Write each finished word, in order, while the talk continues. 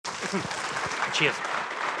Cheers.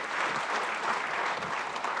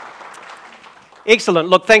 Excellent.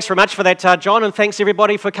 Look, thanks very much for that, John, and thanks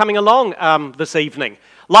everybody for coming along this evening.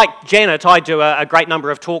 Like Janet, I do a great number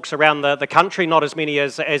of talks around the country, not as many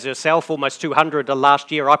as yourself, almost 200 last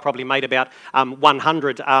year. I probably made about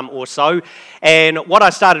 100 or so. And what I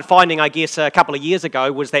started finding, I guess, a couple of years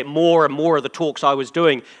ago was that more and more of the talks I was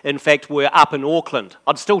doing, in fact, were up in Auckland.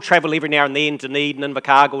 I'd still travel every now and then to Dunedin,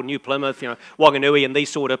 Invercargill, New Plymouth, Wanganui and these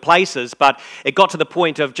sort of places, but it got to the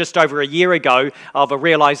point of just over a year ago of a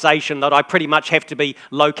realisation that I pretty much have to be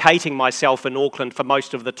locating myself in Auckland for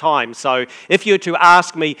most of the time. So if you were to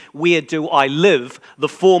ask me where do I live, the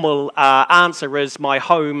formal answer is my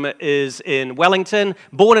home is in Wellington,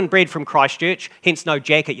 born and bred from Christchurch, hence no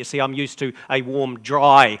jacket. You see, I'm used to a warm,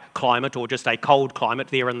 dry climate or just a cold climate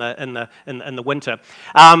there in the winter.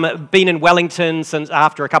 Been in Wellington since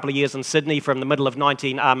after a couple of years in Sydney from the middle of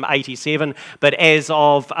 1987, but as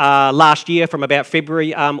of last year, from about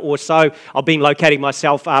February or so, I've been locating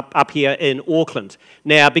myself up here in Auckland.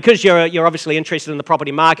 Now, because you're obviously interested in the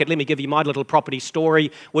property market, let me give you my little property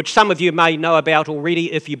story, which some of you may know about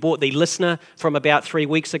already if you bought the Listener from about 3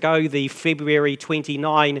 weeks ago, the February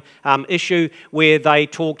 29 issue, where they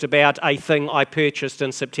talked about a thing I purchased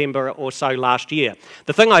in September or so last year.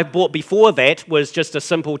 The thing I bought before that was just a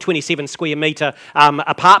simple 27 square metre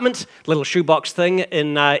apartment, little shoebox thing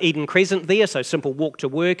in Eden Crescent there, so simple walk to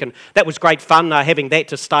work, and that was great fun having that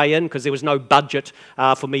to stay in because there was no budget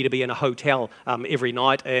for me to be in a hotel every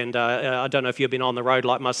night, and I don't know if you've been on the road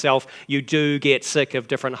like myself, you do get sick of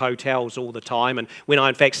different hotels all the time, and when I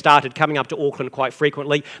in fact started coming up to Auckland quite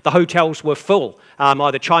frequently, the hotels were full,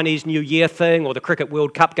 either Chinese New Year thing or the Cricket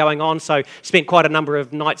World Cup going on, so spent quite a number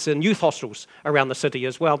of nights in youth hostels around the city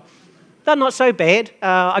as well. They're not so bad.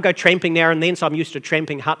 I go tramping now and then, so I'm used to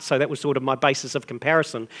tramping huts, so that was sort of my basis of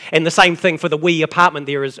comparison. And the same thing for the wee apartment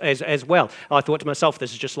there as well. I thought to myself,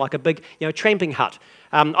 this is just like a big tramping hut.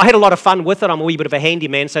 I had a lot of fun with it. I'm a wee bit of a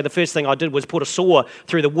handyman, so the first thing I did was put a saw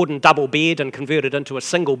through the wooden double bed and convert it into a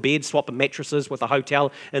single bed, swap the mattresses with a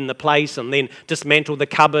hotel in the place, and then dismantled the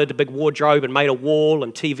cupboard, a big wardrobe, and made a wall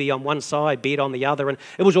and TV on one side, bed on the other, and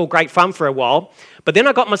it was all great fun for a while. But then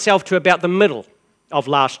I got myself to about the middle of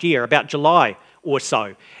last year, about July or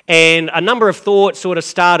so. And a number of thoughts sort of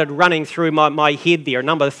started running through my head there, a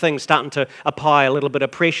number of things starting to apply a little bit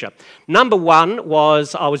of pressure. Number one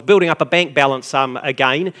was I was building up a bank balance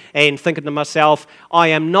again and thinking to myself, I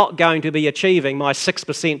am not going to be achieving my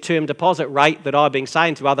 6% term deposit rate that I've been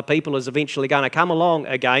saying to other people is eventually going to come along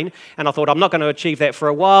again. And I thought, I'm not going to achieve that for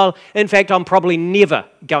a while. In fact, I'm probably never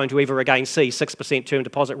going to ever again see 6% term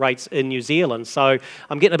deposit rates in New Zealand. So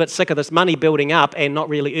I'm getting a bit sick of this money building up and not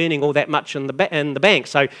really earning all that much in the bank.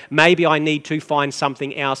 So maybe I need to find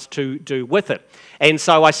something else to do with it. And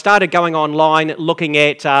so I started going online, looking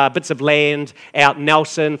at bits of land out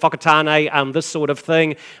Nelson, Whakatane, this sort of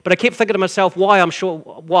thing. But I kept thinking to myself,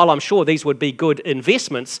 while I'm sure these would be good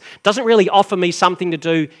investments, doesn't really offer me something to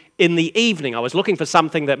do in the evening. I was looking for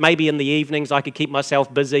something that maybe in the evenings I could keep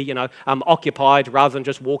myself busy, occupied, rather than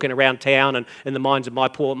just walking around town and in the mind of my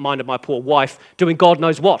poor wife doing God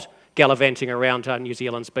knows what, gallivanting around New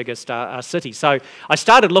Zealand's biggest city. So I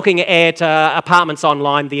started looking at apartments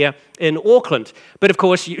online there in Auckland. But of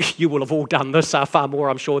course, you will have all done this far more,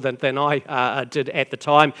 I'm sure, than I did at the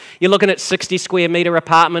time. You're looking at 60 square metre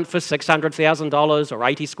apartment for $600,000 or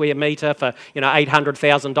 80 square metre for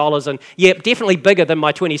 $800,000. And yeah, definitely bigger than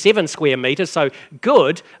my 27 square metres, so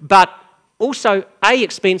good, but also A,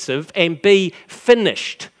 expensive, and B,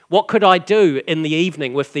 finished. What could I do in the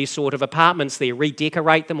evening with these sort of apartments there,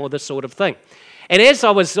 redecorate them or this sort of thing? And as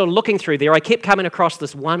I was sort of looking through there, I kept coming across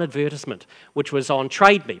this one advertisement, which was on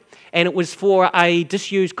Trade Me, and it was for a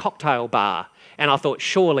disused cocktail bar. And I thought,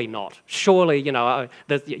 surely not. Surely, you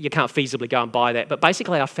can't feasibly go and buy that. But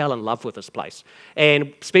basically, I fell in love with this place.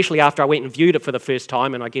 And especially after I went and viewed it for the first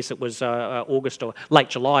time, and I guess it was August or late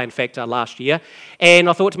July, in fact, last year. And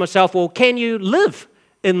I thought to myself, well, can you live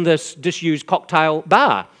in this disused cocktail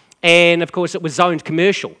bar? And of course, it was zoned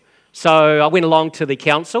commercial. So I went along to the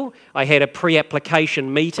council. I had a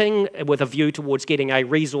pre-application meeting with a view towards getting a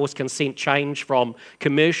resource consent change from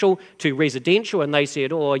commercial to residential, and they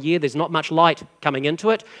said, oh yeah, there's not much light coming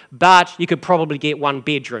into it, but you could probably get one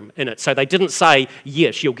bedroom in it. So they didn't say,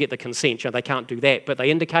 yes, you'll get the consent, they can't do that, but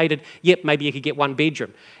they indicated, yep, maybe you could get one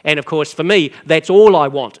bedroom. And of course, for me, that's all I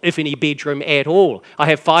want, if any bedroom at all. I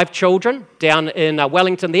have 5 children down in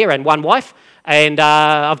Wellington there and 1 wife. And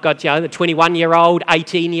I've got, the 21-year-old,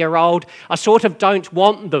 18-year-old. I sort of don't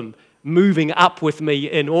want them moving up with me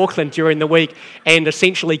in Auckland during the week and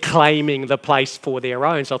essentially claiming the place for their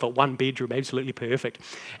own. So I thought, one bedroom, absolutely perfect.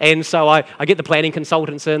 And so I get the planning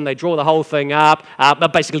consultants in, they draw the whole thing up,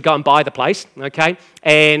 basically go and buy the place, okay?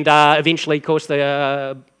 And eventually, of course,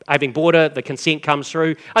 having bought it, the consent comes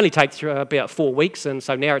through, only takes about 4 weeks, and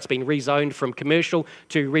so now it's been rezoned from commercial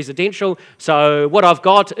to residential. So what I've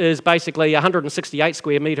got is basically a 168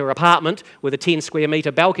 square metre apartment with a 10 square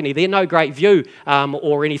metre balcony there, no great view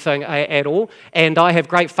or anything at all, and I have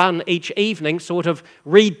great fun each evening sort of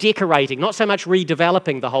redecorating, not so much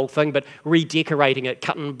redeveloping the whole thing, but redecorating it,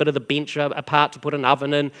 cutting a bit of the bench apart to put an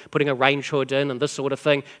oven in, putting a range hood in and this sort of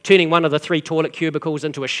thing, turning one of the 3 toilet cubicles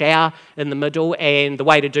into a shower in the middle, and the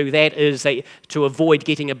way to do that is to avoid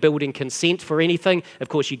getting a building consent for anything. Of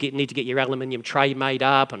course, you need to get your aluminium tray made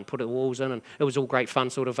up and put the walls in, and it was all great fun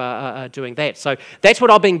sort of doing that. So that's what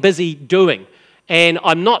I've been busy doing. And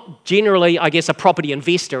I'm not generally, I guess, a property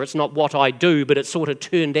investor. It's not what I do, but it sort of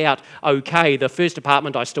turned out okay. The first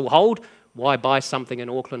apartment I still hold. Why buy something in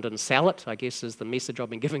Auckland and sell it, I guess, is the message I've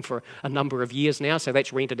been giving for a number of years now. So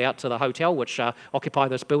that's rented out to the hotel, which occupy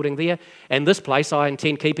this building there. And this place I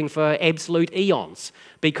intend keeping for absolute eons,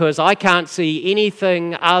 because I can't see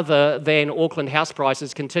anything other than Auckland house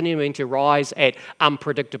prices continuing to rise at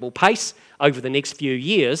unpredictable pace over the next few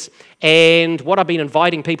years. And what I've been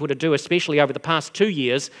inviting people to do, especially over the past 2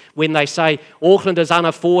 years, when they say Auckland is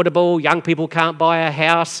unaffordable, young people can't buy a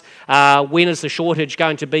house, when is the shortage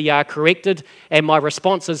going to be corrected? And my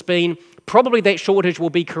response has been, probably that shortage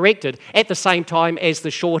will be corrected at the same time as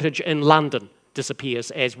the shortage in London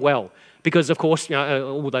disappears as well. Because, of course,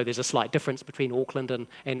 although there's a slight difference between Auckland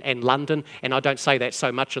and London, and I don't say that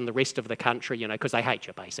so much in the rest of the country, because they hate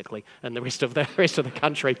you, basically, in the rest of the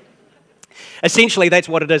country. Essentially, that's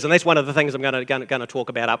what it is, and that's one of the things I'm going to talk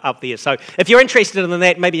about up there. So if you're interested in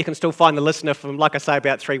that, maybe you can still find the listener from, like I say,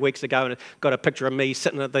 about 3 weeks ago, and got a picture of me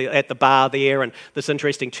sitting at the bar there, and this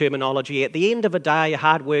interesting terminology. At the end of a day,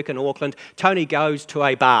 hard work in Auckland, Tony goes to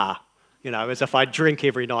a bar, as if I drink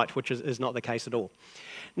every night, which is not the case at all.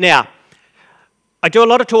 Now, I do a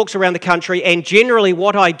lot of talks around the country, and generally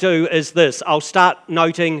what I do is this. I'll start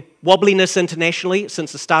noting wobbliness internationally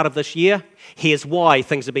since the start of this year. Here's why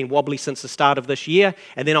things have been wobbly since the start of this year.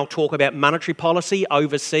 And then I'll talk about monetary policy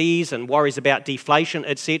overseas and worries about deflation,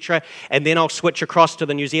 etc. And then I'll switch across to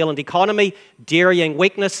the New Zealand economy, dairying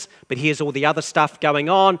weakness, but here's all the other stuff going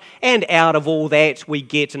on. And out of all that, we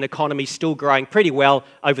get an economy still growing pretty well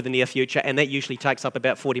over the near future, and that usually takes up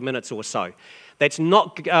about 40 minutes or so. That's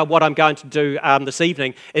not what I'm going to do this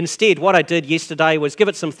evening. Instead, what I did yesterday was give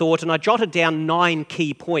it some thought, and I jotted down 9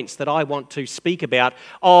 key points that I want to speak about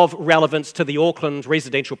of relevance to the Auckland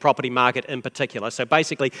residential property market in particular. So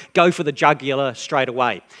basically, go for the jugular straight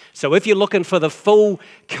away. So if you're looking for the full,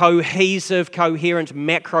 cohesive, coherent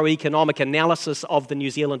macroeconomic analysis of the New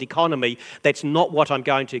Zealand economy, that's not what I'm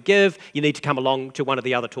going to give. You need to come along to one of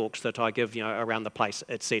the other talks that I give around the place,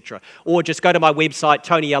 etc. Or just go to my website,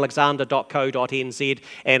 tonyalexander.co.nz,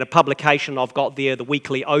 and a publication I've got there, the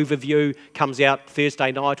weekly overview, comes out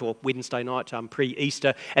Thursday night or Wednesday night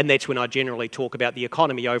pre-Easter, and that's when I generally talk about the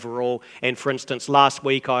economy overall. And for instance, last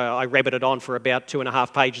week I rabbited on for about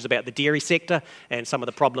 2.5 pages about the dairy sector and some of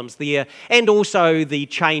the problems there, and also the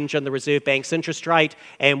change in the Reserve Bank's interest rate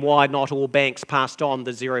and why not all banks passed on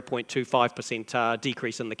the 0.25%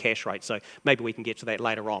 decrease in the cash rate. So maybe we can get to that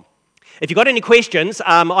later on. If you've got any questions,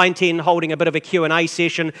 I intend holding a bit of a Q&A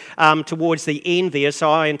session towards the end there, so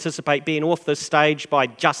I anticipate being off this stage by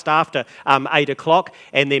just after 8 o'clock,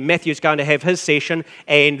 and then Matthew's going to have his session,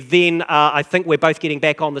 and then I think we're both getting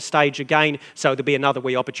back on the stage again, so there'll be another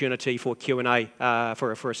wee opportunity for Q&A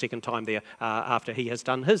for a second time there after he has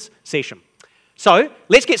done his session. So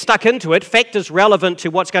let's get stuck into it. Factors relevant to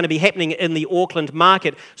what's going to be happening in the Auckland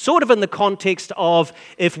market, sort of in the context of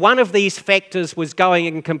if one of these factors was going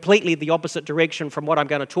in completely the opposite direction from what I'm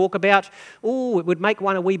going to talk about, it would make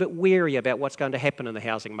one a wee bit wary about what's going to happen in the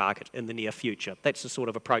housing market in the near future. That's the sort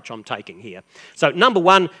of approach I'm taking here. So number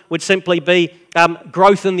one would simply be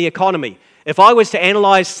growth in the economy. If I was to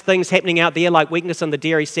analyse things happening out there like weakness in the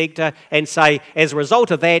dairy sector and say, as a result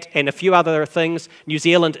of that and a few other things, New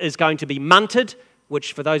Zealand is going to be munted,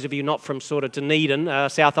 which for those of you not from sort of Dunedin,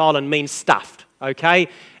 South Island means stuffed, okay?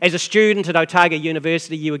 As a student at Otago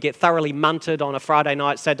University, you would get thoroughly munted on a Friday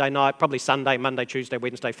night, Saturday night, probably Sunday, Monday, Tuesday,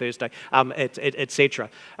 Wednesday, Thursday, etc.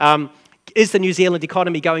 Is the New Zealand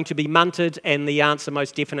economy going to be munted? And the answer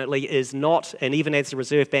most definitely is not. And even as the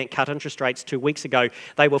Reserve Bank cut interest rates 2 weeks ago,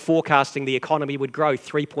 they were forecasting the economy would grow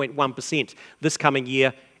 3.1% this coming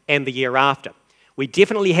year and the year after. We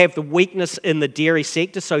definitely have the weakness in the dairy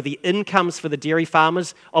sector, so the incomes for the dairy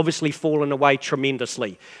farmers obviously fallen away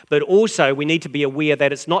tremendously. But also we need to be aware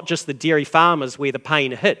that it's not just the dairy farmers where the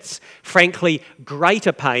pain hits. Frankly,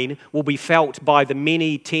 greater pain will be felt by the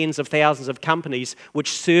many tens of thousands of companies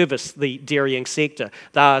which service the dairying sector.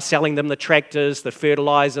 They're selling them the tractors, the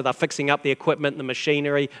fertilizer, they're fixing up the equipment, the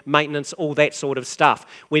machinery, maintenance, all that sort of stuff.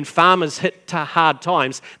 When farmers hit hard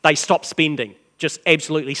times, they stop spending, just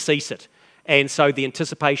absolutely cease it. And so the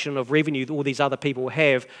anticipation of revenue that all these other people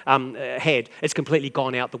have had, it's completely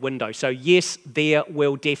gone out the window. So yes, there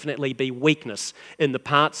will definitely be weakness in the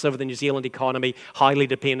parts of the New Zealand economy highly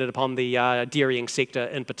dependent upon the dairying sector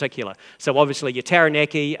in particular. So obviously your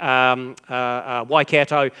Taranaki,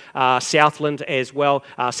 Waikato, Southland as well,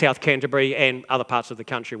 South Canterbury and other parts of the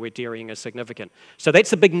country where dairying is significant. So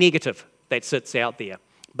that's a big negative that sits out there.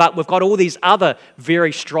 But we've got all these other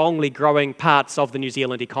very strongly growing parts of the New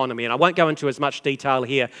Zealand economy, and I won't go into as much detail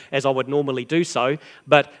here as I would normally do so,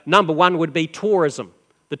 but number one would be tourism.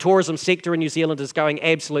 The tourism sector in New Zealand is going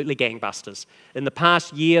absolutely gangbusters. In the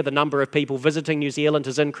past year, the number of people visiting New Zealand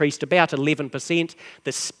has increased about 11%.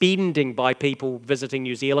 The spending by people visiting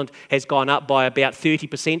New Zealand has gone up by about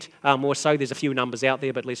 30% more so. There's a few numbers out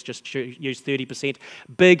there, but let's just use 30%.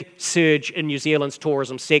 Big surge in New Zealand's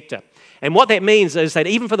tourism sector. And what that means is that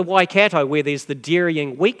even for the Waikato, where there's the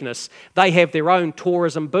dairying weakness, they have their own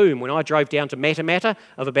tourism boom. When I drove down to Matamata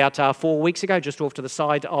of about 4 weeks ago, just off to the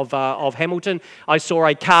side of Hamilton, I saw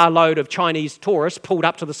a carload of Chinese tourists pulled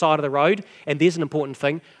up to the side of the road. And there's an important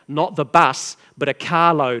thing, not the bus, but a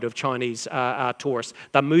carload of Chinese tourists.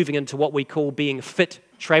 They're moving into what we call being fit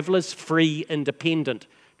travellers, free, independent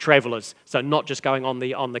travellers, so not just going on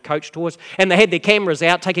the coach tours. And they had their cameras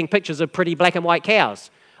out taking pictures of pretty black and white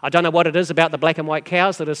cows. I don't know what it is about the black and white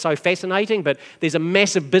cows that is so fascinating, but there's a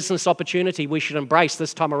massive business opportunity we should embrace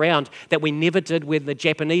this time around that we never did when the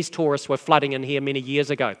Japanese tourists were flooding in here many years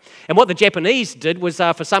ago. And what the Japanese did was,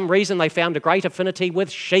 for some reason, they found a great affinity with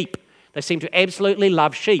sheep. They seem to absolutely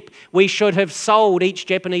love sheep. We should have sold each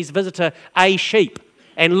Japanese visitor a sheep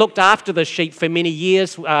and looked after the sheep for many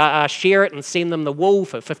years, share it and send them the wool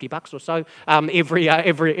for $50 or so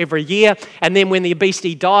every year. And then when the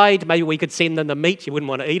beastie died, maybe we could send them the meat. You wouldn't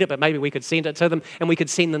want to eat it, but maybe we could send it to them, and we could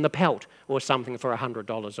send them the pelt or something for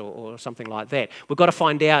 $100 or something like that. We've got to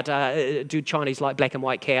find out, do Chinese like black and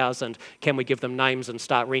white cows, and can we give them names and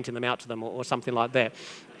start renting them out to them or something like that.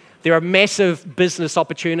 There are massive business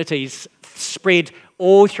opportunities spread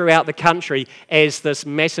all throughout the country as this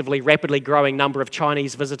massively, rapidly growing number of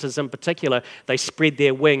Chinese visitors in particular, they spread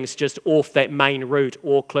their wings just off that main route,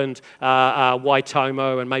 Auckland,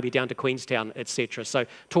 Waitomo, and maybe down to Queenstown, etc. So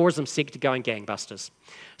tourism sector going gangbusters.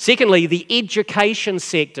 Secondly, the education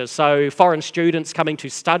sector, so foreign students coming to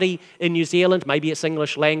study in New Zealand, maybe it's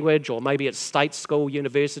English language or maybe it's state school,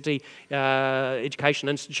 university, education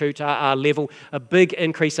institute level, a big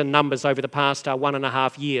increase in numbers over the past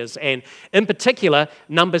 1.5 years, and in particular,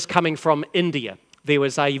 numbers coming from India. There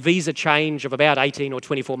was a visa change of about 18 or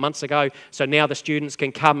 24 months ago, so now the students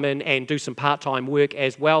can come in and do some part-time work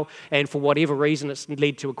as well, and for whatever reason it's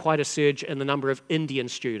led to quite a surge in the number of Indian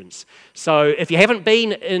students. So if you haven't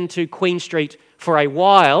been into Queen Street for a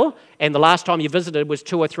while, and the last time you visited was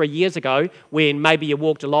 2 or 3 years ago, when maybe you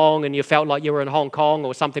walked along and you felt like you were in Hong Kong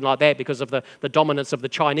or something like that because of the dominance of the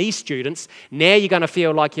Chinese students, now you're going to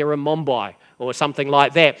feel like you're in Mumbai or something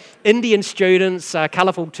like that. Indian students,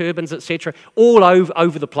 colourful turbans, etc., all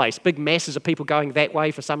over the place. Big masses of people going that way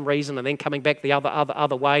for some reason and then coming back the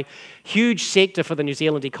other way. Huge sector for the New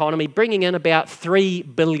Zealand economy, bringing in about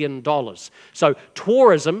 $3 billion. So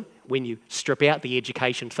tourism, when you strip out the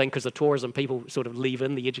education thing, because the tourism people sort of leave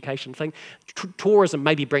in the education thing, tourism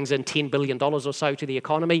maybe brings in $10 billion or so to the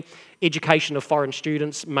economy. Education of foreign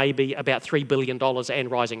students maybe about $3 billion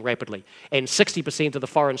and rising rapidly. And 60% of the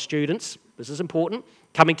foreign students, this is important,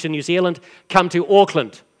 coming to New Zealand, come to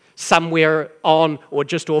Auckland, somewhere on or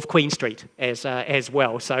just off Queen Street as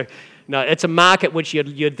well. So no, it's a market which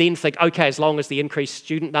you'd then think, okay, as long as the increased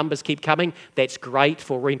student numbers keep coming, that's great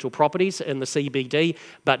for rental properties in the CBD,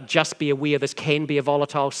 but just be aware this can be a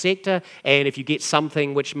volatile sector, and if you get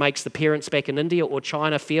something which makes the parents back in India or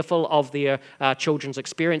China fearful of their children's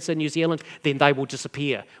experience in New Zealand, then they will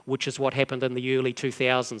disappear, which is what happened in the early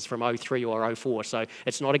 2000s from 03 or 04. So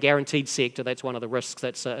it's not a guaranteed sector. That's one of the risks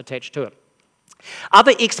that's attached to it.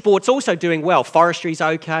 Other exports also doing well. Forestry's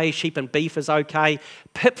okay, sheep and beef is okay.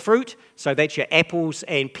 Pip fruit, so that's your apples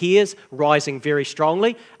and pears, rising very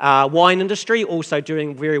strongly. Wine industry also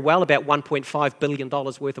doing very well, about $1.5 billion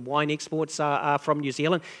worth of wine exports from New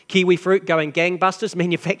Zealand. Kiwi fruit going gangbusters.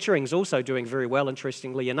 Manufacturing's also doing very well,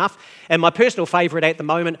 interestingly enough. And my personal favourite at the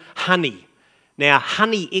moment, honey. Now,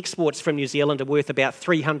 honey exports from New Zealand are worth about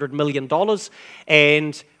 $300 million,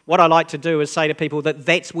 and what I like to do is say to people that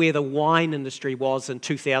that's where the wine industry was in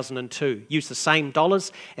 2002. Use the same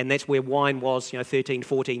dollars, and that's where wine was 13,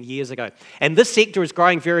 14 years ago. And this sector is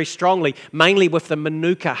growing very strongly, mainly with the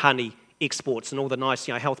Manuka honey exports and all the nice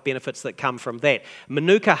health benefits that come from that.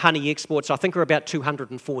 Manuka honey exports, I think, are about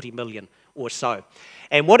 240 million or so.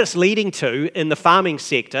 And what it's leading to in the farming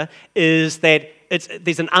sector is that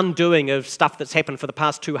there's an undoing of stuff that's happened for the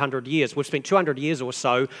past 200 years. We've spent 200 years or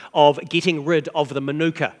so of getting rid of the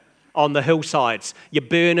Manuka on the hillsides. You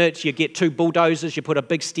burn it, you get 2 bulldozers, you put a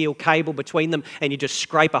big steel cable between them, and you just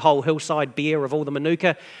scrape a whole hillside bare of all the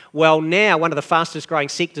Manuka. Well, now one of the fastest growing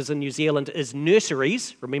sectors in New Zealand is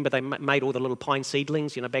nurseries. Remember, they made all the little pine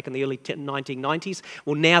seedlings, back in the early 1990s.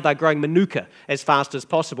 Well, now they're growing Manuka as fast as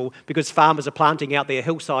possible because farmers are planting out their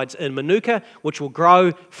hillsides in Manuka, which will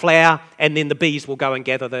grow, flower, and then the bees will go and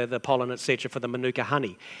gather the pollen, etc., for the Manuka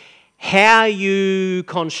honey. How you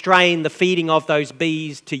constrain the feeding of those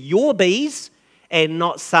bees to your bees and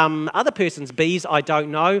not some other person's bees, I don't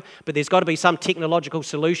know, but there's got to be some technological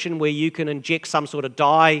solution where you can inject some sort of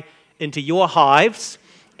dye into your hives,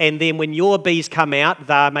 and then when your bees come out,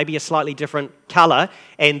 they're maybe a slightly different colour,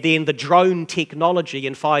 and then the drone technology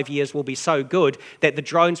in 5 years will be so good that the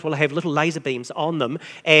drones will have little laser beams on them,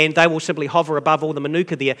 and they will simply hover above all the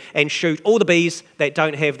Manuka there and shoot all the bees that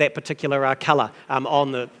don't have that particular colour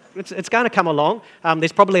on the... It's going to come along.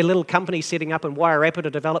 There's probably a little company setting up in Wairarapa to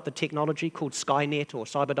develop the technology called Skynet or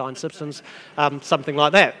Cyberdyne Systems, something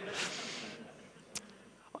like that.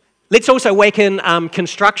 Let's also whack in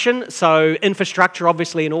construction. So infrastructure,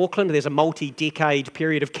 obviously in Auckland, there's a multi-decade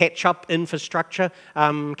period of catch-up infrastructure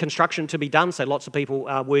construction to be done, so lots of people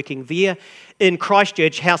are working there. In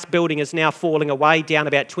Christchurch, house building is now falling away, down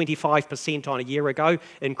about 25% on a year ago.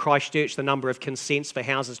 In Christchurch, the number of consents for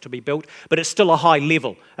houses to be built, but it's still a high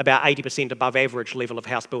level, about 80% above average level of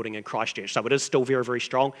house building in Christchurch. So it is still very, very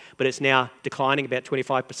strong, but it's now declining about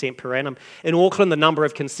 25% per annum. In Auckland, the number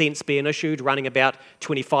of consents being issued running about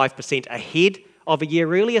 25% ahead of a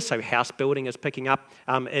year earlier, so house building is picking up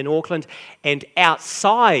in Auckland. And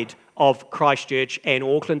outside of Christchurch and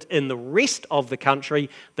Auckland, in the rest of the country,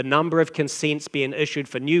 the number of consents being issued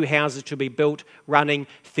for new houses to be built running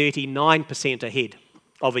 39% ahead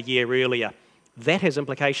of a year earlier. That has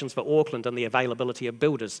implications for Auckland and the availability of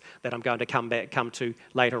builders that I'm going to come to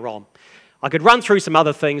later on. I could run through some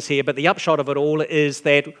other things here, but the upshot of it all is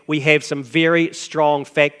that we have some very strong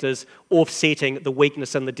factors offsetting the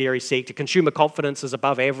weakness in the dairy sector. Consumer confidence is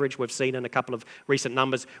above average, we've seen in a couple of recent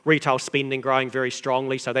numbers. Retail spending growing very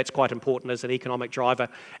strongly, so that's quite important as an economic driver.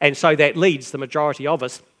 And so that leads the majority of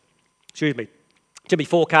us, to be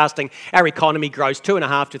forecasting our economy grows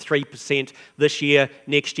 2.5% to 3% this year,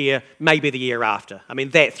 next year, maybe the year after. I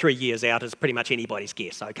mean, that 3 years out is pretty much anybody's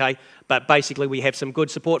guess, okay? But basically, we have some good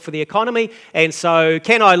support for the economy, and so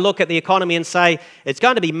can I look at the economy and say it's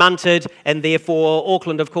going to be munted, and therefore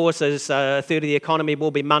Auckland, of course, as a third of the economy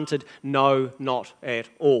will be munted? No, not at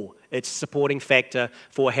all. It's a supporting factor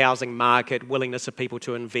for housing market, willingness of people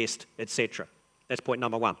to invest, etc. That's point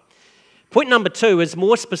number one. Point number two is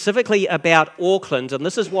more specifically about Auckland, and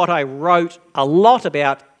this is what I wrote a lot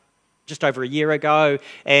about just over a year ago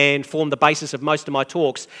and formed the basis of most of my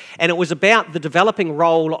talks. And it was about the developing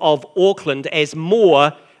role of Auckland as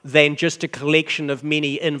more than just a collection of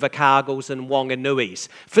many Invercargills and Wanganuis.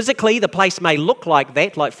 Physically, the place may look like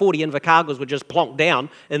that, like 40 Invercargills were just plonked down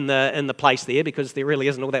in the place there because there really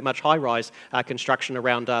isn't all that much high-rise construction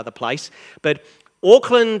around the place. But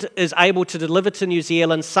Auckland is able to deliver to New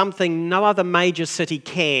Zealand something no other major city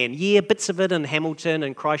can. Yeah, bits of it in Hamilton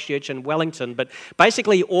and Christchurch and Wellington, but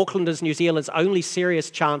basically Auckland is New Zealand's only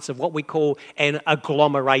serious chance of what we call an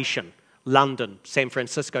agglomeration. London, San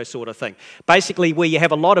Francisco sort of thing. Basically where you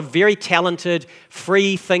have a lot of very talented,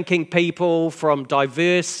 free-thinking people from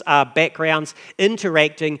diverse backgrounds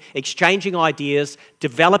interacting, exchanging ideas,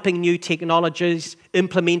 developing new technologies,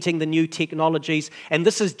 implementing the new technologies, and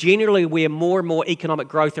this is generally where more and more economic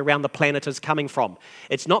growth around the planet is coming from.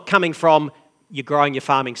 It's not coming from you growing your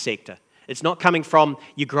farming sector. It's not coming from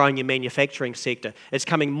you growing your manufacturing sector. It's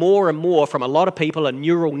coming more and more from a lot of people, a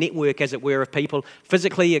neural network, as it were, of people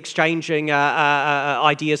physically exchanging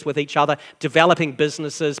ideas with each other, developing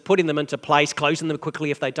businesses, putting them into place, closing them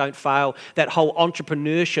quickly if they don't fail. That whole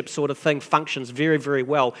entrepreneurship sort of thing functions very, very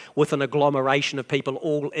well with an agglomeration of people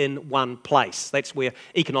all in one place. That's where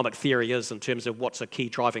economic theory is in terms of what's a key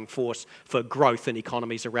driving force for growth in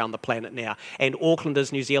economies around the planet now. And Auckland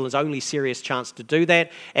is New Zealand's only serious chance to do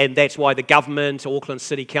that, and that's why why the government, Auckland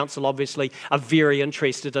City Council obviously, are very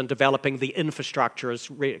interested in developing the infrastructure as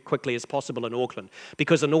quickly as possible in Auckland.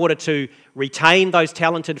 Because in order to retain those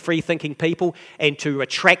talented, free-thinking people and to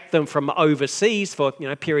attract them from overseas for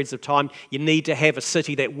periods of time, you need to have a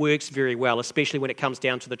city that works very well, especially when it comes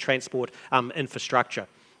down to the transport infrastructure.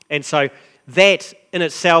 And so that in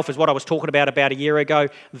itself is what I was talking about a year ago,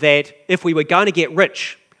 that if we were going to get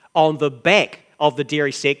rich on the back of the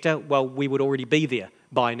dairy sector, well, we would already be there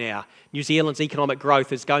by now. New Zealand's economic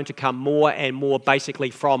growth is going to come more and more basically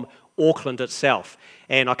from Auckland itself.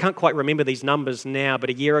 And I can't quite remember these numbers now, but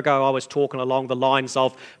a year ago I was talking along the lines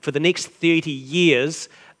of, for the next 30 years,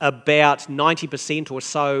 about 90% or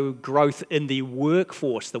so growth in the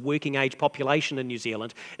workforce, the working age population in New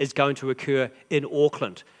Zealand, is going to occur in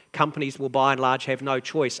Auckland. Companies will by and large have no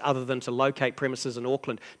choice other than to locate premises in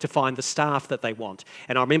Auckland to find the staff that they want.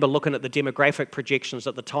 And I remember looking at the demographic projections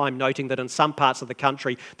at the time, noting that in some parts of the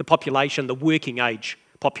country, the population, the working age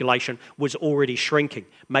population, was already shrinking,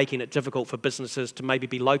 making it difficult for businesses to maybe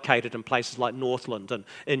be located in places like Northland and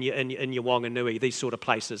in Wanganui, these sort of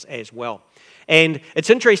places as well. And it's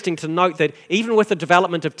interesting to note that even with the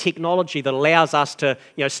development of technology that allows us to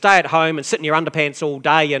stay at home and sit in your underpants all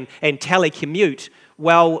day and telecommute,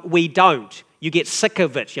 well, we don't. You get sick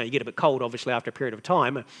of it. You get a bit cold, obviously, after a period of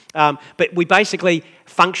time. But we basically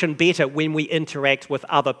function better when we interact with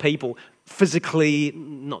other people, physically,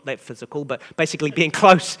 not that physical, but basically being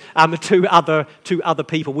close to other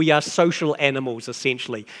people. We are social animals,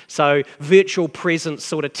 essentially. So virtual presence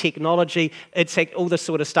sort of technology, it's all this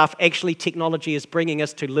sort of stuff. Actually, technology is bringing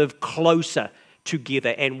us to live closer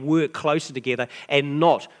together and work closer together, and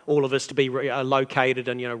not all of us to be located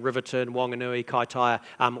in Riverton, Wanganui, Kaitaia,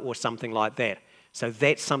 or something like that. So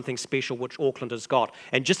that's something special which Auckland has got.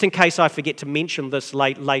 And just in case I forget to mention this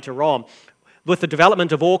later on, with the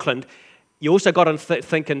development of Auckland, you also got to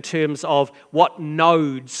think in terms of what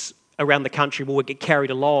nodes around the country will get carried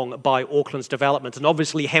along by Auckland's development. And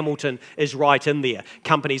obviously Hamilton is right in there.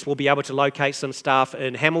 Companies will be able to locate some staff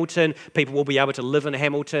in Hamilton, people will be able to live in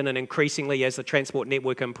Hamilton, and increasingly as the transport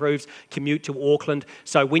network improves, commute to Auckland.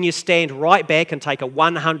 So when you stand right back and take a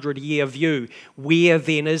 100-year view, where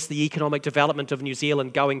then is the economic development of New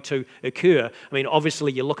Zealand going to occur? I mean,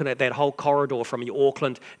 obviously you're looking at that whole corridor from your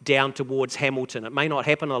Auckland down towards Hamilton. It may not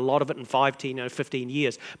happen, a lot of it in 5, 10, 15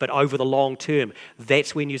 years, but over the long term,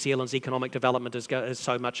 that's where New Zealand's economic development is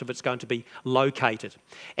so much of it's going to be located.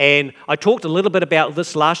 And I talked a little bit about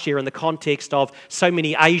this last year in the context of so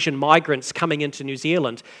many Asian migrants coming into New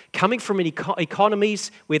Zealand, coming from economies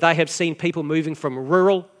where they have seen people moving from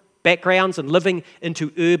rural backgrounds and living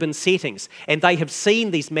into urban settings. And they have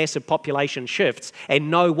seen these massive population shifts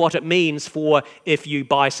and know what it means for if you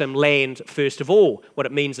buy some land, first of all, what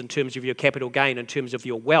it means in terms of your capital gain, in terms of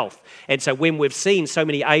your wealth. And so when we've seen so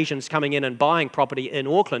many Asians coming in and buying property in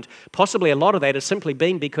Auckland, possibly a lot of that has simply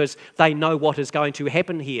been because they know what is going to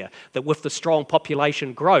happen here, that with the strong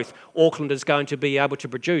population growth, Auckland is going to be able to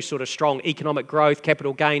produce sort of strong economic growth,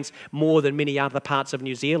 capital gains, more than many other parts of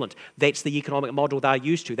New Zealand. That's the economic model they're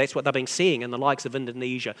used to. That's what they've been seeing in the likes of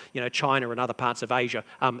Indonesia, China and other parts of Asia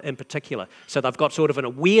in particular. So they've got sort of an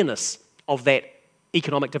awareness of that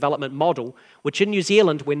economic development model, which in New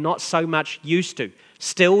Zealand we're not so much used to.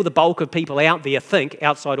 Still, the bulk of people out there think,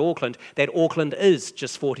 outside Auckland, that Auckland is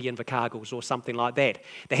just 40 Invercargills or something like that.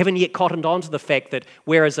 They haven't yet cottoned on to the fact that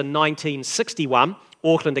whereas in 1961,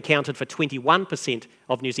 Auckland accounted for 21%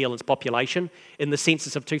 of New Zealand's population, in the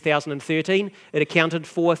census of 2013, it accounted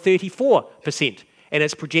for 34%. And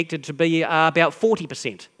it's projected to be about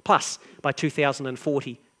 40% plus by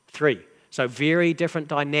 2043. So very different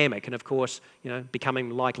dynamic, and of course,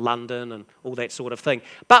 becoming like London and all that sort of thing,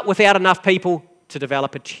 but without enough people to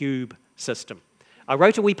develop a tube system. I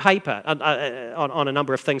wrote a wee paper on a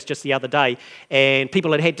number of things just the other day, and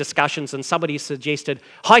people had discussions, and somebody suggested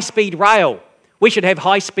high-speed rail. We should have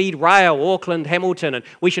high-speed rail, Auckland, Hamilton, and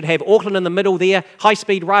we should have Auckland in the middle there,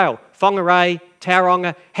 high-speed rail, Whangarei,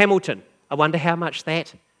 Tauranga, Hamilton. I wonder how much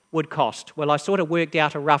that would cost. Well, I sort of worked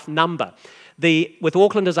out a rough number. With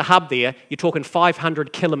Auckland as a hub there, you're talking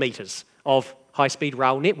 500 kilometres of high-speed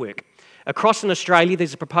rail network. Across in Australia,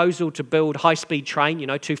 there's a proposal to build high-speed train,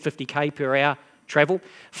 250k per hour travel,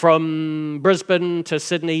 from Brisbane to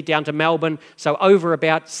Sydney down to Melbourne, so over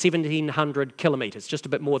about 1,700 kilometres, just a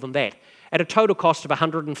bit more than that, at a total cost of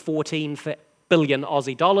billion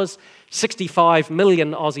Aussie dollars, 65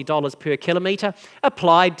 million Aussie dollars per kilometre,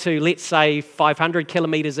 applied to, let's say, 500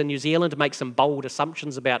 kilometres in New Zealand to make some bold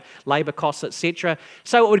assumptions about labour costs, etc.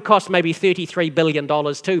 So it would cost maybe $33 billion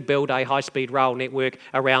to build a high-speed rail network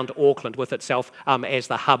around Auckland with itself as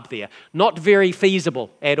the hub there. Not very feasible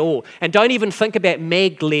at all. And don't even think about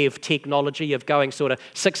maglev technology of going sort of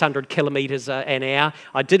 600 kilometres an hour.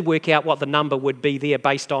 I did work out what the number would be there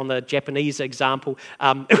based on the Japanese example.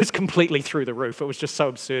 It was completely through the roof. It was just so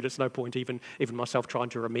absurd, it's no point even myself trying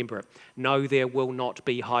to remember it. No, there will not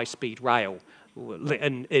be high-speed rail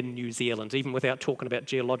in New Zealand, even without talking about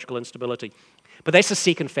geological instability. But that's the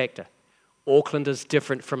second factor. Auckland is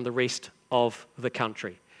different from the rest of the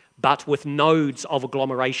country, but with nodes of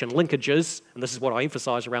agglomeration linkages, and this is what I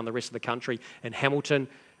emphasise around the rest of the country, in Hamilton,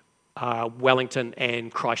 Wellington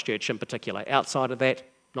and Christchurch in particular. Outside of that,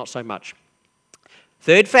 not so much.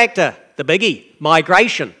 Third factor, the biggie,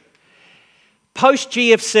 migration.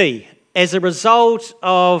 Post-GFC, as a result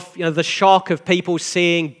of the shock of people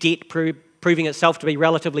seeing debt proving itself to be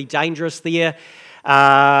relatively dangerous there,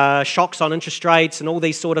 shocks on interest rates and all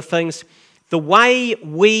these sort of things, the way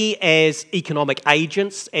we as economic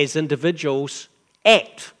agents, as individuals,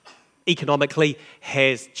 act economically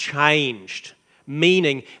has changed.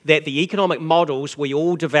 Meaning that the economic models we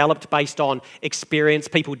all developed based on experience,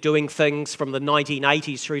 people doing things from the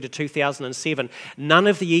 1980s through to 2007, none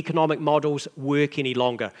of the economic models work any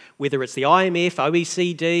longer. Whether it's the IMF,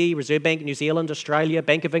 OECD, Reserve Bank of New Zealand, Australia,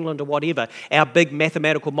 Bank of England or whatever, our big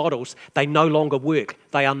mathematical models, they no longer work.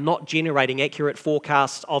 They are not generating accurate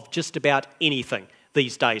forecasts of just about anything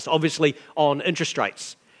these days, obviously on interest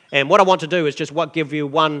rates. And what I want to do is just give you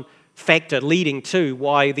one factor leading to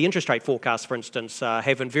why the interest rate forecasts, for instance,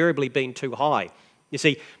 have invariably been too high. You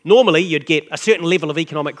see, normally you'd get a certain level of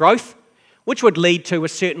economic growth, which would lead to a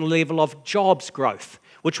certain level of jobs growth,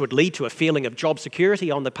 which would lead to a feeling of job security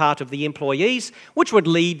on the part of the employees, which would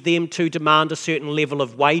lead them to demand a certain level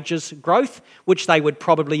of wages growth, which they would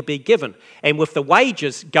probably be given. And with the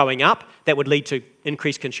wages going up, that would lead to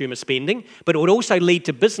increased consumer spending, but it would also lead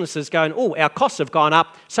to businesses going, oh, our costs have gone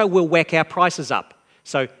up, so we'll whack our prices up.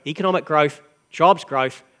 So economic growth, jobs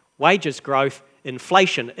growth, wages growth,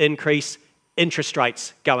 inflation increase, interest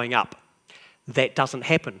rates going up. That doesn't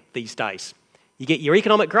happen these days. You get your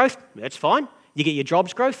economic growth, that's fine. You get your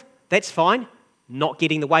jobs growth, that's fine. Not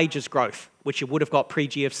getting the wages growth, which you would have got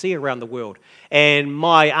pre-GFC around the world. And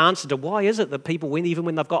my answer to why is it that people, even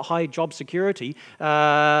when they've got high job security,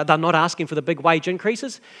 they're not asking for the big wage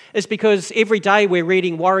increases, is because every day we're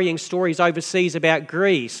reading worrying stories overseas about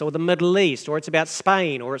Greece or the Middle East, or it's about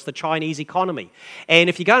Spain, or it's the Chinese economy. And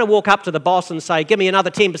if you're going to walk up to the boss and say, give me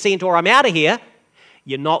another 10% or I'm out of here,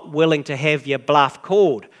 you're not willing to have your bluff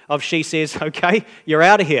called. If she says, okay, you're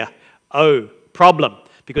out of here, oh, problem.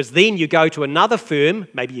 Because then you go to another firm,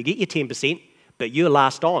 maybe you get your 10%, but you're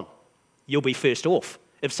last on. You'll be first off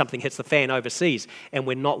if something hits the fan overseas, and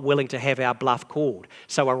we're not willing to have our bluff called.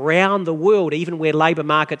 So around the world, even where labour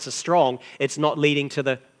markets are strong, it's not leading to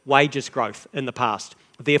the wages growth in the past.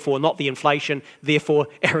 Therefore, not the inflation. Therefore,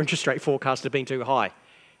 our interest rate forecasts have been too high.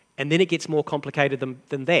 And then it gets more complicated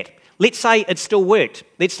than that. Let's say it still worked.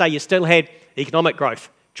 Let's say you still had economic growth,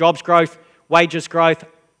 jobs growth, wages growth.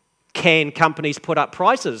 Can companies put up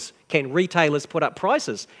prices? Can retailers put up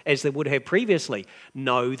prices as they would have previously?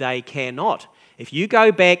 No, they cannot. If you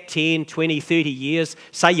go back 10, 20, 30 years,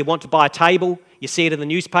 say you want to buy a table, you see it in the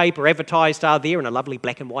newspaper, advertised there in a lovely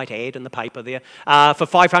black and white ad in the paper there, for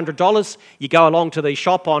 $500, you go along to the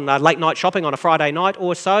shop on late night shopping on a Friday night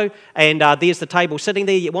or so, and there's the table sitting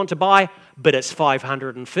there you want to buy, but it's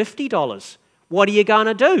 $550. What are you going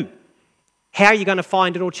to do? How are you going to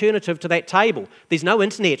find an alternative to that table? There's no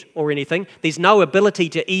internet or anything. There's no ability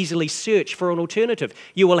to easily search for an alternative.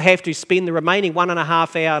 You will have to spend the remaining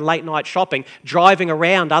 1.5 hour late night shopping, driving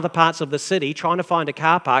around other parts of the city, trying to find a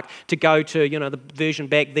car park to go to, the version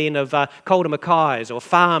back then of Calder Mackay's or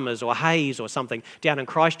Farmers or Hayes or something down in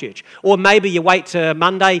Christchurch. Or maybe you wait to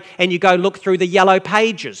Monday and you go look through the yellow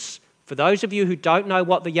pages. For those of you who don't know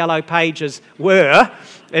what the yellow pages were,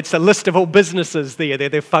 it's a list of all businesses there. They're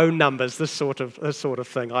their phone numbers, this sort of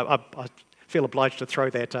thing. I feel obliged to throw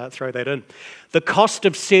that in. The cost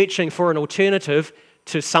of searching for an alternative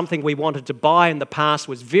to something we wanted to buy in the past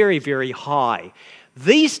was very, very high.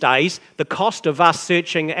 These days, the cost of us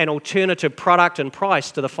searching an alternative product and price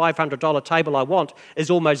to the $500 table I want is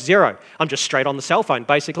almost zero. I'm just straight on the cell phone,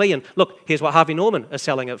 basically, and look, here's what Harvey Norman is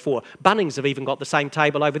selling it for. Bunnings have even got the same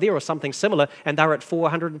table over there or something similar, and they're at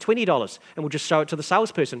 $420, and we'll just show it to the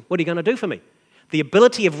salesperson. What are you going to do for me? The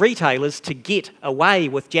ability of retailers to get away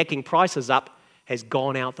with jacking prices up has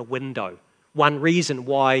gone out the window. One reason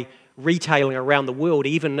why retailing around the world,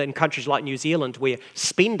 even in countries like New Zealand, where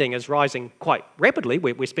spending is rising quite rapidly,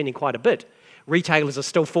 we're spending quite a bit, retailers are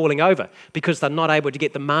still falling over because they're not able to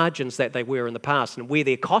get the margins that they were in the past. And where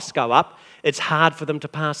their costs go up, it's hard for them to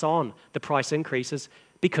pass on the price increases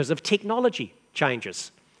because of technology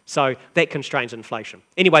changes. So that constrains inflation.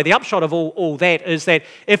 Anyway, the upshot of all that is that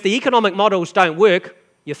if the economic models don't work,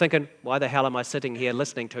 you're thinking, why the hell am I sitting here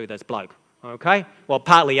listening to this bloke? Okay? Well,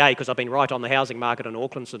 partly A, because I've been right on the housing market in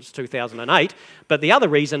Auckland since 2008, but the other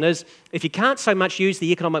reason is if you can't so much use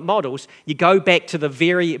the economic models, you go back to the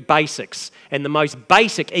very basics. And the most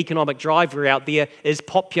basic economic driver out there is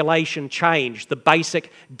population change, the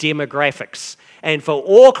basic demographics. And for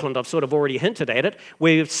Auckland, I've sort of already hinted at it,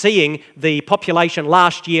 we're seeing the population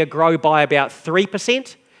last year grow by about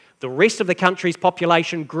 3%. The rest of the country's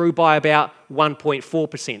population grew by about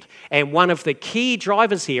 1.4%. And one of the key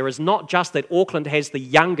drivers here is not just that Auckland has the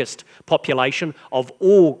youngest population of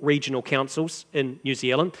all regional councils in New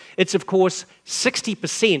Zealand. It's, of course,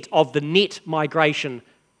 60% of the net migration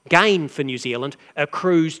gain for New Zealand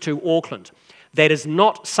accrues to Auckland. That is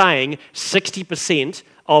not saying 60%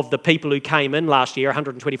 of the people who came in last year,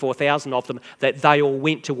 124,000 of them, that they all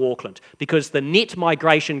went to Auckland. Because the net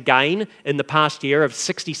migration gain in the past year of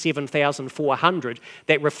 67,400,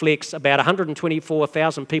 that reflects about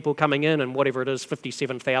 124,000 people coming in and whatever it is,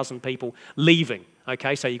 57,000 people leaving.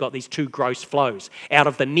 Okay, so you've got these two gross flows. Out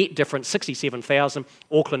of the net difference, 67,000,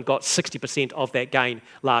 Auckland got 60% of that gain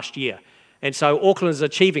last year. And so Auckland is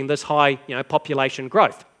achieving this high population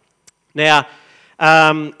growth. Now,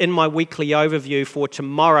 in my weekly overview for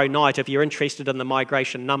tomorrow night, if you're interested in the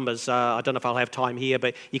migration numbers, I don't know if I'll have time here,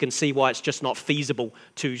 but you can see why it's just not feasible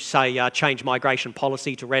to, say, change migration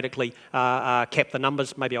policy to radically cap the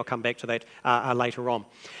numbers. Maybe I'll come back to that later on.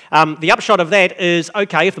 The upshot of that is,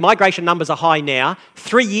 okay, if the migration numbers are high now,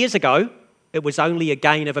 3 years ago, it was only a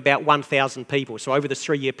gain of about 1,000 people. So over this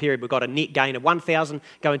 3-year period, we've got a net gain of 1,000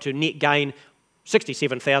 going to a net gain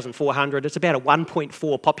 67,400. It's about a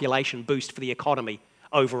 1.4 population boost for the economy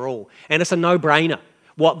overall. And it's a no-brainer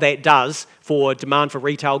what that does for demand for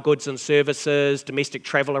retail goods and services, domestic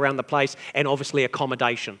travel around the place, and obviously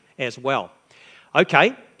accommodation as well.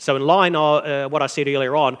 Okay, so in line with what I said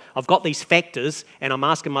earlier on, I've got these factors, and I'm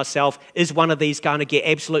asking myself, is one of these going to get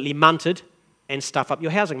absolutely munted and stuff up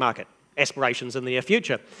your housing market aspirations in the near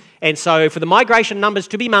future? And so for the migration numbers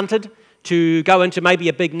to be munted, to go into maybe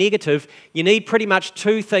a big negative, you need pretty much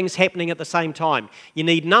two things happening at the same time. You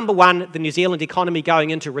need, number one, the New Zealand economy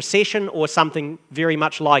going into recession or something very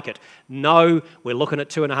much like it. No, we're looking at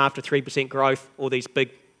 2.5% to 3% growth, all these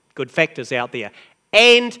big good factors out there.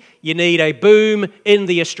 And you need a boom in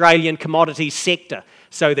the Australian commodities sector,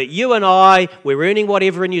 so that you and I, we're earning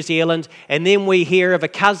whatever in New Zealand, and then we hear of a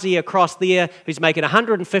cuzzy across there who's making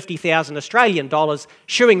 150,000 Australian dollars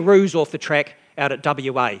shooing roos off the track out at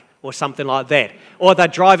WA or something like that. Or they're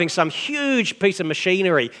driving some huge piece of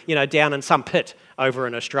machinery, down in some pit over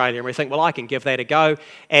in Australia. And we think, well, I can give that a go.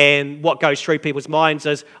 And what goes through people's minds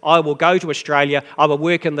is, I will go to Australia, I will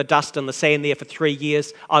work in the dust and the sand there for 3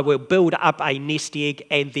 years, I will build up a nest egg,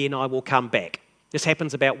 and then I will come back. This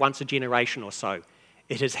happens about once a generation or so.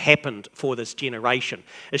 It has happened for this generation.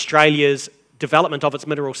 Australia's development of its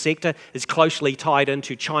mineral sector is closely tied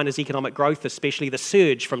into China's economic growth, especially the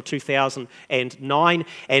surge from 2009,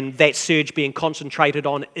 and that surge being concentrated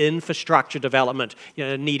on infrastructure development,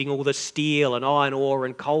 needing all the steel and iron ore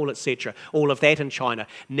and coal, etc., all of that in China.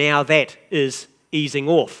 Now that is easing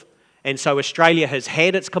off. And so Australia has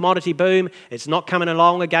had its commodity boom. It's not coming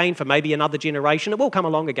along again for maybe another generation. It will come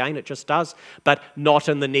along again, it just does, but not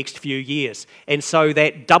in the next few years. And so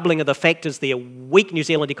that doubling of the factors there, weak New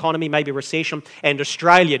Zealand economy, maybe recession, and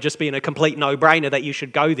Australia just being a complete no-brainer that you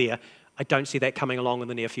should go there, I don't see that coming along in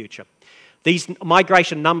the near future. These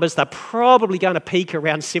migration numbers, they're probably going to peak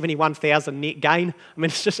around 71,000 net gain. I mean,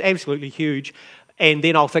 it's just absolutely huge. And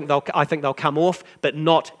then I think they'll come off, but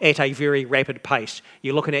not at a very rapid pace.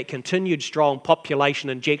 You're looking at continued strong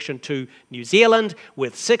population injection to New Zealand,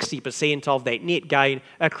 with 60% of that net gain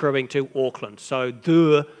accruing to Auckland. So,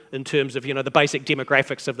 in terms of the basic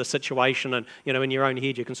demographics of the situation, and in your own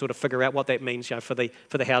head you can sort of figure out what that means for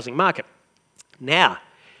the housing market. Now,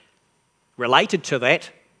 related to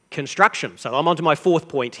that, construction. So I'm on to my fourth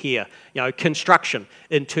point here. Construction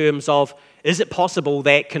in terms of, is it possible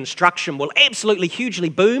that construction will absolutely hugely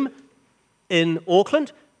boom in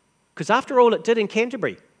Auckland? Because after all it did in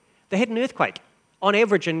Canterbury, they had an earthquake. On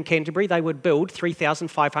average in Canterbury, they would build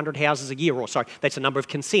 3,500 houses a year or so. That's the number of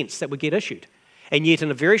consents that would get issued. And yet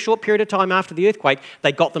in a very short period of time after the earthquake,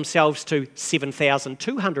 they got themselves to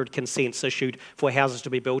 7,200 consents issued for houses to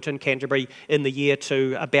be built in Canterbury in the year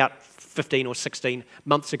to about 15 or 16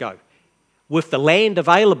 months ago. with the land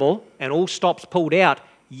available and all stops pulled out,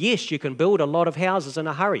 yes, you can build a lot of houses in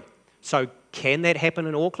a hurry. So can that happen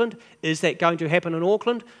in Auckland? Is that going to happen in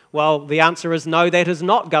Auckland? Well, the answer is no, that is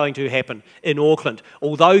not going to happen in Auckland.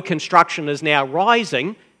 Although construction is now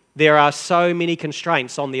rising, there are so many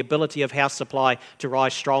constraints on the ability of house supply to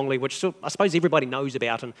rise strongly, which I suppose everybody knows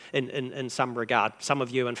about in some regard, some of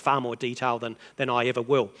you in far more detail than I ever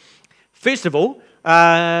will. First of all,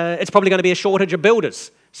 it's probably going to be a shortage of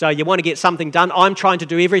builders. So you want to get something done. I'm trying to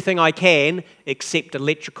do everything I can except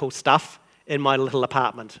electrical stuff in my little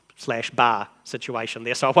apartment/bar situation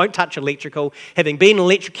there. So I won't touch electrical. Having been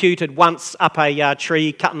electrocuted once up a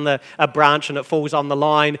tree, cutting a branch and it falls on the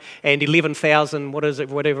line, and 11,000,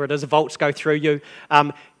 whatever it is, volts go through you,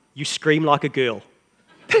 you scream like a girl.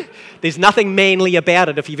 There's nothing manly about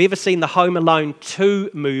it. If you've ever seen the Home Alone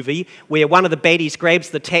 2 movie where one of the baddies grabs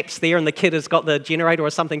the taps there and the kid has got the generator or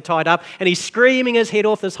something tied up and he's screaming his head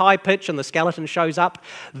off this high pitch and the skeleton shows up,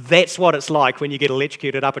 that's what it's like when you get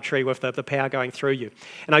electrocuted up a tree with the power going through you.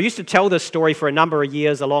 And I used to tell this story for a number of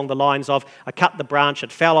years along the lines of I cut the branch,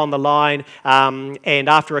 it fell on the line, and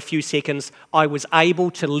after a few seconds I was able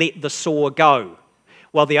to let the saw go.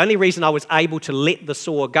 Well, the only reason I was able to let the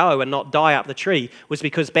saw go and not die up the tree was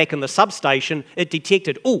because back in the substation, it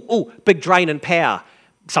detected, big drain in power.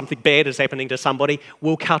 Something bad is happening to somebody.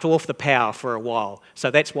 We'll cut off the power for a while.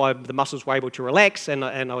 So that's why the muscles were able to relax and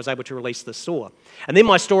I was able to release the saw. And then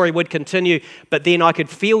my story would continue, but then I could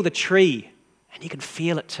feel the tree. And you can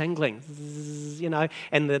feel it tingling, you know,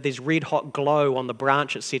 and there's red hot glow on the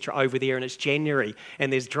branch, etc. over there, and it's January,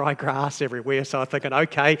 and there's dry grass everywhere. So I'm thinking,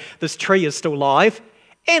 okay, this tree is still live.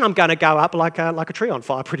 And I'm going to go up like a tree on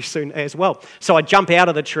fire pretty soon as well. So I jump out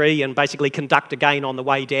of the tree and basically conduct again on the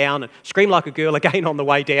way down and scream like a girl again on the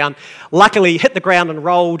way down. Luckily, hit the ground and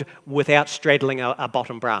rolled without straddling a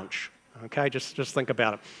bottom branch. Okay, just think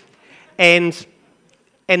about it.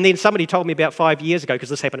 And then somebody told me about 5 years ago, because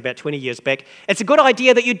this happened about 20 years back, it's a good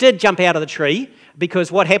idea that you did jump out of the tree, because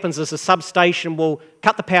what happens is the substation will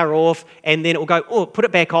cut the power off and then it will go, put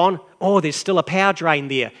it back on. There's still a power drain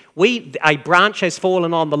there. A branch has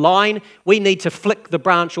fallen on the line. We need to flick the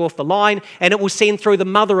branch off the line and it will send through the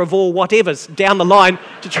mother of all whatevers down the line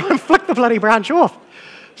to try and flick the bloody branch off.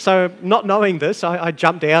 So not knowing this, I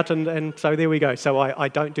jumped out and so there we go. So I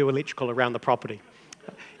don't do electrical around the property.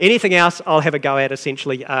 Anything else, I'll have a go at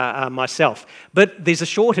essentially myself. But there's a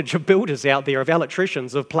shortage of builders out there, of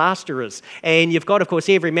electricians, of plasterers. And you've got, of course,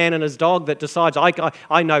 every man and his dog that decides,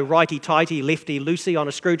 I know righty-tighty, lefty-loosey on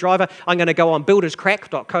a screwdriver. I'm going to go on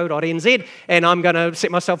builderscrack.co.nz and I'm going to set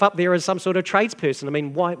myself up there as some sort of tradesperson. I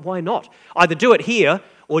mean, why not? Either do it here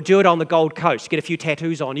or do it on the Gold Coast. Get a few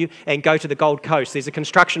tattoos on you and go to the Gold Coast. There's a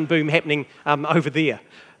construction boom happening over there,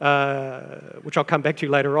 which I'll come back to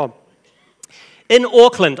later on. In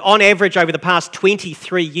Auckland, on average over the past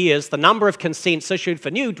 23 years, the number of consents issued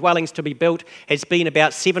for new dwellings to be built has been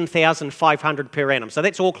about 7,500 per annum. So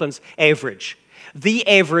that's Auckland's average. The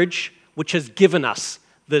average which has given us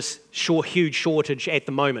this huge shortage at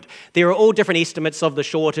the moment. There are all different estimates of the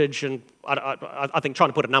shortage, and I think trying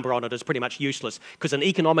to put a number on it is pretty much useless, because in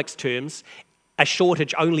economics terms, a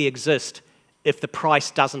shortage only exists if the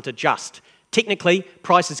price doesn't adjust. Technically,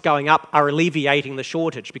 prices going up are alleviating the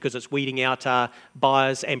shortage because it's weeding out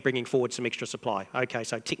buyers and bringing forward some extra supply. Okay,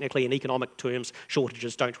 so technically in economic terms,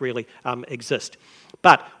 shortages don't really exist.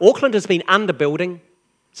 But Auckland has been underbuilding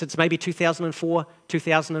since maybe 2004,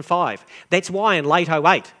 2005. That's why in late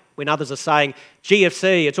 08, when others are saying,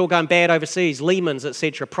 GFC, it's all going bad overseas, Lehman's,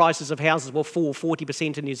 etc., prices of houses will fall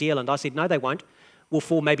 40% in New Zealand. I said, no, they won't. Will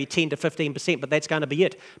fall maybe 10 to 15%, but that's going to be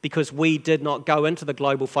it, because we did not go into the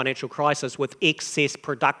global financial crisis with excess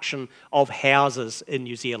production of houses in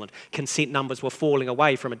New Zealand. Consent numbers were falling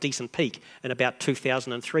away from a decent peak in about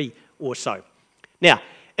 2003 or so. Now,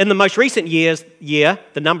 in the most recent year,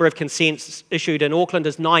 the number of consents issued in Auckland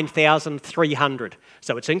is 9,300.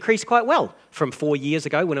 So it's increased quite well from 4 years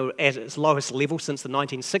ago when it was at its lowest level since the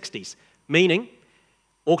 1960s, meaning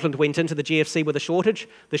Auckland went into the GFC with a shortage.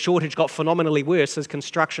 The shortage got phenomenally worse as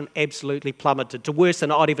construction absolutely plummeted to worse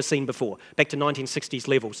than I'd ever seen before, back to 1960s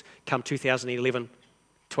levels come 2011-12.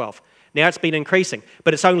 Now it's been increasing,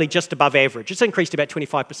 but it's only just above average. It's increased about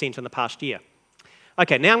 25% in the past year.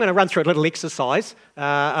 Okay, now I'm going to run through a little exercise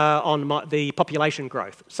on the population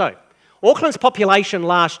growth. So, Auckland's population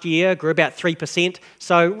last year grew about 3%,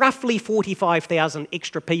 so roughly 45,000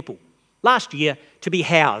 extra people last year to be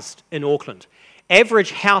housed in Auckland.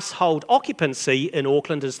 Average household occupancy in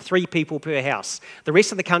Auckland is 3 people per house. The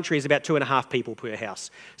rest of the country is about 2.5 people per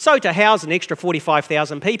house. So to house an extra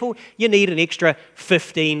 45,000 people, you need an extra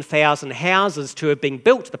 15,000 houses to have been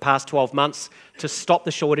built the past 12 months to stop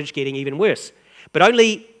the shortage getting even worse. But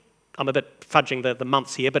only, I'm a bit fudging the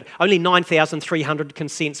months here, but only 9,300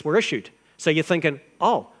 consents were issued. So you're thinking,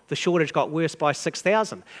 oh, the shortage got worse by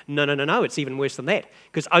 6,000. No, it's even worse than that.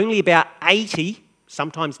 Because only about 80,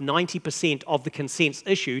 sometimes 90% of the consents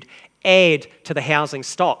issued add to the housing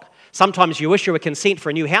stock. Sometimes you issue a consent for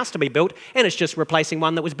a new house to be built and it's just replacing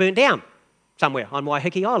one that was burnt down somewhere on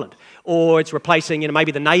Waiheke Island. Or it's replacing,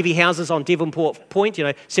 maybe the Navy houses on Devonport Point,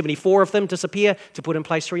 74 of them disappear to put in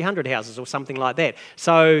place 300 houses or something like that.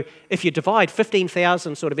 So if you divide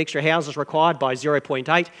 15,000 sort of extra houses required by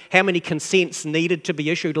 0.8, how many consents needed to be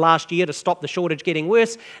issued last year to stop the shortage getting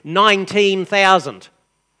worse? 19,000.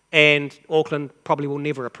 And Auckland probably will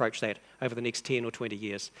never approach that over the next 10 or 20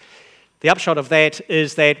 years. The upshot of that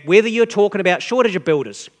is that whether you're talking about shortage of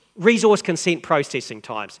builders, resource consent processing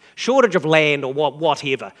times, shortage of land or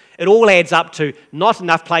whatever, it all adds up to not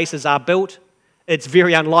enough places are built. It's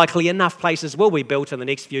very unlikely enough places will be built in the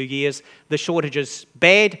next few years. The shortage is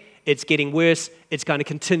bad. It's getting worse. It's going to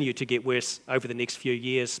continue to get worse over the next few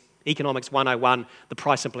years. Economics 101, the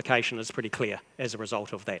price implication is pretty clear as a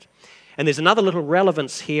result of that. And there's another little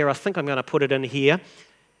relevance here. I think I'm going to put it in here.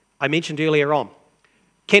 I mentioned earlier on,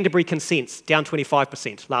 Canterbury consents down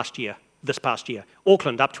 25% last year, this past year.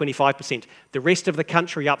 Auckland up 25%. The rest of the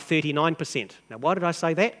country up 39%. Now, why did I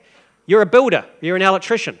say that? You're a builder. You're an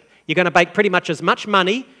electrician. You're going to make pretty much as much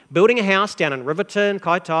money building a house down in Riverton,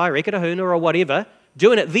 Kaitaia, Eketahuna or whatever,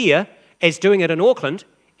 doing it there as doing it in Auckland,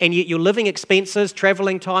 and yet your living expenses,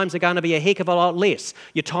 travelling times are going to be a heck of a lot less.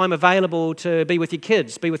 Your time available to be with your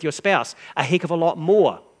kids, be with your spouse, a heck of a lot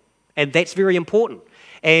more. And that's very important.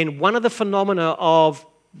 And one of the phenomena of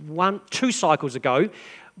 2 cycles ago,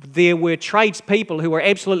 there were tradespeople who were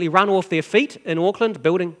absolutely run off their feet in Auckland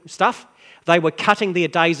building stuff. They were cutting their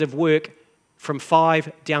days of work from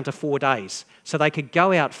 5 down to 4 days so they could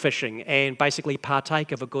go out fishing and basically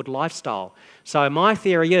partake of a good lifestyle. So my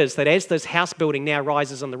theory is that as this house building now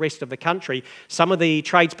rises in the rest of the country, some of the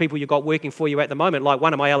tradespeople you've got working for you at the moment, like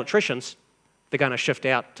one of my electricians, they're going to shift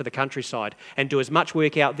out to the countryside and do as much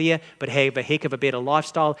work out there but have a heck of a better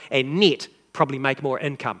lifestyle and net probably make more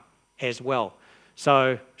income as well.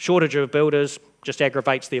 So shortage of builders just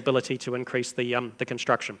aggravates the ability to increase the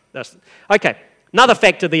construction. Okay, another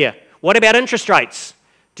factor there. What about interest rates?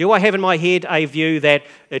 Do I have in my head a view that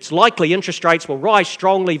it's likely interest rates will rise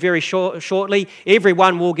strongly very shortly?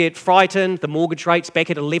 Everyone will get frightened. The mortgage rates back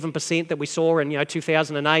at 11% that we saw in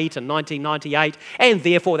 2008 and 1998, and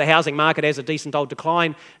therefore the housing market has a decent old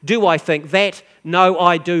decline. Do I think that? No,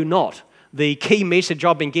 I do not. The key message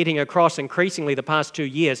I've been getting across increasingly the past 2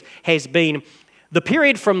 years has been the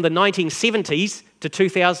period from the 1970s to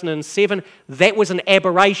 2007, that was an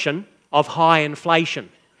aberration of high inflation.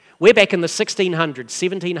 We're back in the 1600s,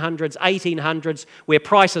 1700s, 1800s, where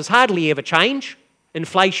prices hardly ever change.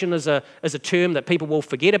 Inflation is a term that people will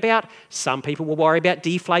forget about. Some people will worry about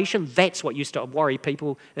deflation. That's what used to worry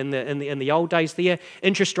people in the old days there.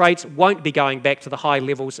 Interest rates won't be going back to the high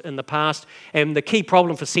levels in the past. And the key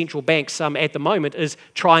problem for central banks at the moment is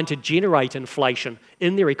trying to generate inflation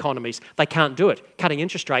in their economies. They can't do it. Cutting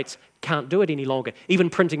interest rates can't do it any longer. Even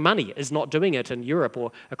printing money is not doing it in Europe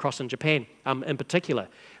or across in Japan in particular.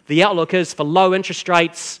 The outlook is for low interest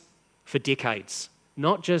rates for decades,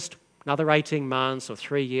 not just another 18 months or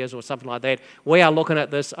 3 years or something like that. We are looking at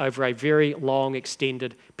this over a very long,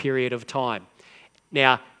 extended period of time.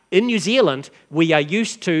 Now, in New Zealand, we are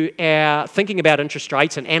used to thinking about interest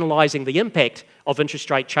rates and analysing the impact of interest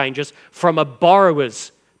rate changes from a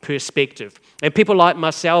borrower's perspective. And people like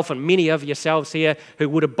myself and many of yourselves here who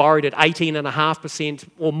would have borrowed at 18.5%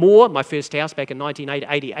 or more, my first house back in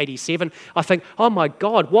 1987, I think, oh my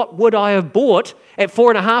God, what would I have bought at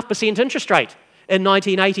 4.5% interest rate? In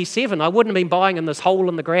 1987, I wouldn't have been buying in this hole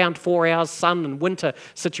in the ground, 4 hours sun and winter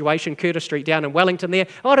situation, Curtis Street down in Wellington there.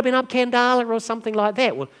 I would have been up Kandala or something like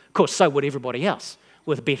that. Well, of course, so would everybody else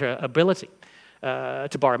with better ability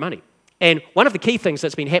to borrow money. And one of the key things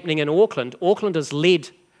that's been happening in Auckland has led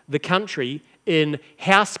the country in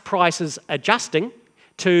house prices adjusting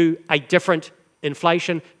to a different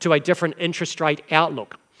inflation, to a different interest rate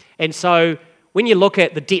outlook. And so when you look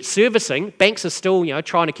at the debt servicing, banks are still,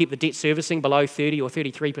 trying to keep the debt servicing below 30 or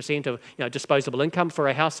 33% of, disposable income for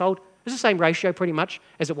a household. It's the same ratio pretty much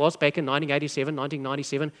as it was back in 1987,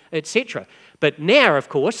 1997, etc. But now, of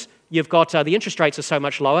course, you've got the interest rates are so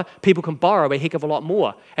much lower, people can borrow a heck of a lot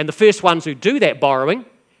more. And the first ones who do that borrowing,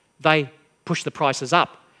 they push the prices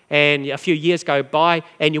up. and a few years go by,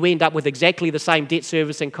 and you end up with exactly the same debt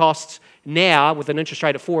servicing costs now with an interest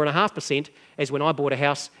rate of 4.5% as when I bought a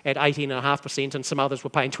house at 18.5%, and some others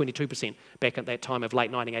were paying 22% back at that time of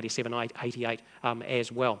late 1987, 88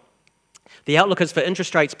 as well. The outlook is for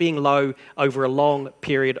interest rates being low over a long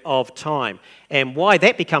period of time. And why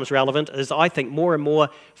that becomes relevant is, I think, more and more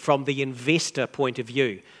from the investor point of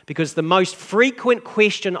view. Because the most frequent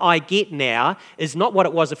question I get now is not what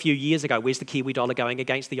it was a few years ago, where's the Kiwi dollar going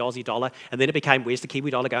against the Aussie dollar? And then it became, where's the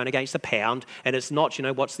Kiwi dollar going against the pound? And it's not,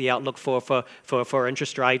 what's the outlook for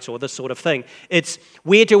interest rates or this sort of thing. It's,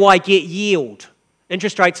 where do I get yield?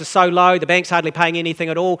 Interest rates are so low, the bank's hardly paying anything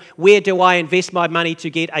at all. Where do I invest my money to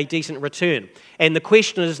get a decent return? And the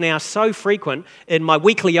question is now so frequent. In my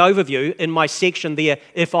weekly overview, in my section there,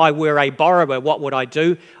 if I were a borrower, what would I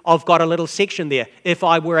do? I've got a little section there, if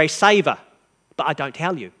I were a saver. But I don't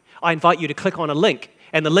tell you. I invite you to click on a link,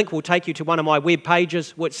 and the link will take you to one of my web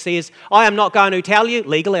pages which says, I am not going to tell you,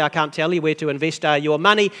 legally I can't tell you where to invest your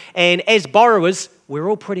money, and as borrowers, we're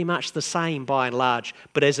all pretty much the same by and large.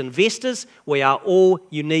 But as investors, we are all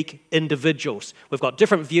unique individuals. We've got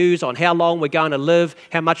different views on how long we're going to live,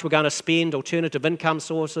 how much we're going to spend, alternative income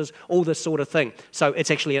sources, all this sort of thing. So it's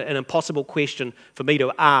actually an impossible question for me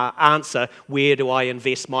to answer, where do I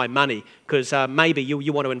invest my money? Because maybe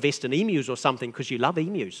you want to invest in emus or something because you love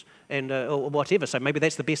emus and or whatever. So maybe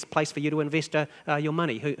that's the best place for you to invest your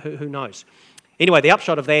money. Who knows? Anyway, the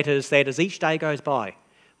upshot of that is that as each day goes by,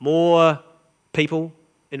 more people,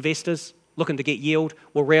 investors, looking to get yield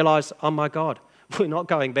will realise, oh my God, we're not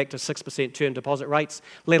going back to 6% term deposit rates,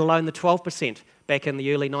 let alone the 12% back in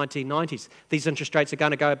the early 1990s. These interest rates are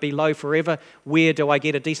going to be low forever. Where do I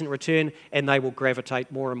get a decent return? And they will gravitate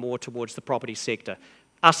more and more towards the property sector.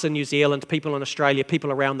 Us in New Zealand, people in Australia, people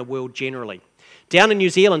around the world generally. Down in New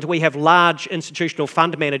Zealand, we have large institutional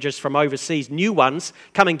fund managers from overseas, new ones,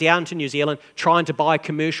 coming down to New Zealand trying to buy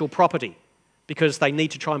commercial property, because they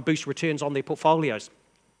need to try and boost returns on their portfolios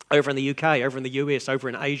over in the UK, over in the US, over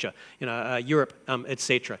in Asia, Europe,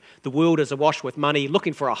 etc. The world is awash with money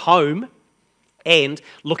looking for a home and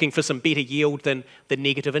looking for some better yield than the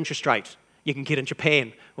negative interest rate you can get in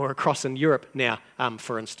Japan or across in Europe now,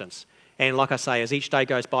 for instance. And like I say, as each day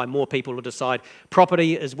goes by, more people will decide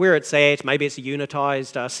property is where it's at. Maybe it's a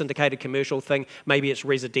unitised, syndicated commercial thing. Maybe it's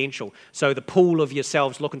residential. So the pool of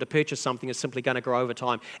yourselves looking to purchase something is simply going to grow over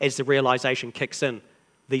time as the realisation kicks in.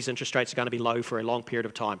 These interest rates are going to be low for a long period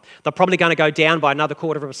of time. They're probably going to go down by another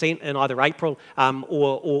 0.25% in either April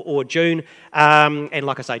or June. And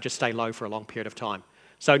like I say, just stay low for a long period of time.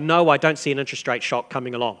 So no, I don't see an interest rate shock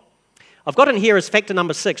coming along. I've got in here as factor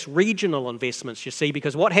number 6, regional investments, you see,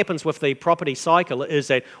 because what happens with the property cycle is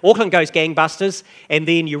that Auckland goes gangbusters, and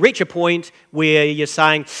then you reach a point where you're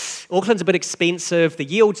saying, Auckland's a bit expensive, the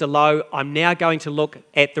yields are low, I'm now going to look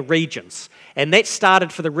at the regions. And that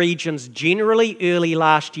started for the regions generally early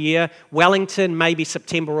last year, Wellington maybe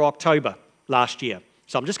September or October last year.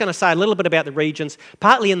 So I'm just going to say a little bit about the regions,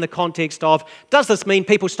 partly in the context of, does this mean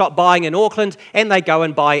people stop buying in Auckland and they go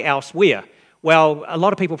and buy elsewhere? Well, a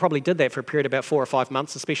lot of people probably did that for a period of about 4 or 5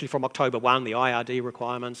 months, especially from October 1, the IRD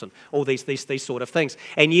requirements and all these sort of things.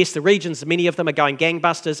 And yes, the regions, many of them are going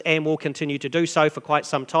gangbusters and will continue to do so for quite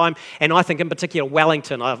some time. And I think in particular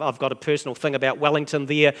Wellington, I've got a personal thing about Wellington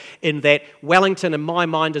there, in that Wellington in my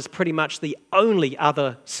mind is pretty much the only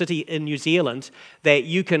other city in New Zealand that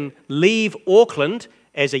you can leave Auckland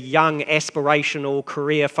as a young, aspirational,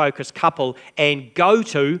 career-focused couple and go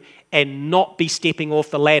to and not be stepping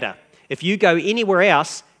off the ladder. If you go anywhere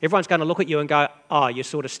else, everyone's going to look at you and go, oh, you're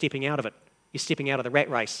sort of stepping out of it. You're stepping out of the rat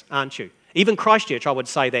race, aren't you? Even Christchurch, I would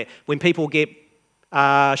say that. When people get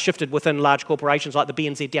shifted within large corporations like the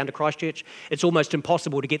BNZ down to Christchurch, it's almost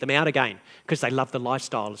impossible to get them out again because they love the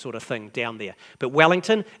lifestyle sort of thing down there. But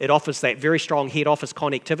Wellington, it offers that very strong head office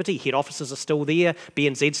connectivity. Head offices are still there.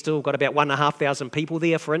 BNZ's still got about 1,500 people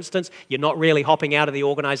there, for instance. You're not really hopping out of the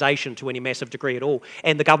organisation to any massive degree at all.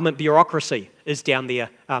 And the government bureaucracy is down there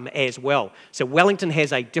as well. So Wellington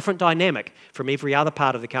has a different dynamic from every other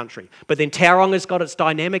part of the country. But then Tauranga's got its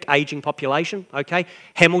dynamic, ageing population, okay?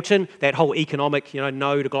 Hamilton, that whole economic,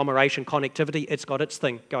 node, agglomeration, connectivity, it's got its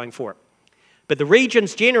thing going for it. But the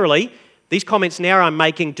regions generally, these comments now I'm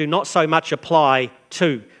making do not so much apply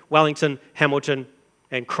to Wellington, Hamilton,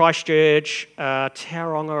 and Christchurch,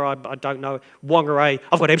 Tauranga, I don't know, Whangarei.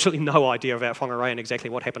 I've got absolutely no idea about Whangarei and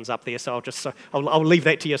exactly what happens up there, so I'll leave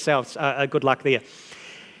that to yourselves. Good luck there.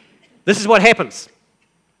 This is what happens.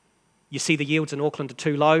 You see the yields in Auckland are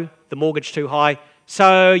too low, the mortgage too high,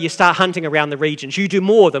 So you start hunting around the regions. You do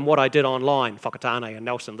more than what I did online, Whakatane and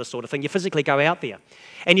Nelson, this sort of thing. You physically go out there.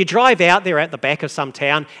 And you drive out there at the back of some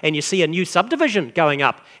town and you see a new subdivision going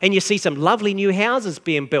up and you see some lovely new houses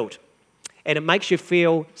being built. And it makes you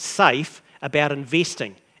feel safe about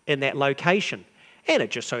investing in that location. And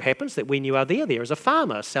it just so happens that when you are there, there is a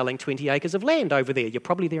farmer selling 20 acres of land over there. You're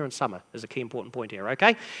probably there in summer, is a key important point here,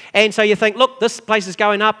 okay? And so you think, look, this place is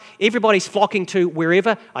going up. Everybody's flocking to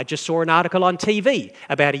wherever. I just saw an article on TV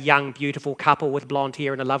about a young, beautiful couple with blonde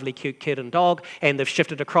hair and a lovely, cute kid and dog, and they've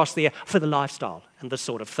shifted across there for the lifestyle and this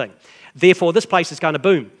sort of thing. Therefore, this place is going to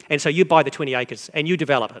boom. And so you buy the 20 acres and you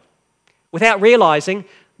develop it. Without realising,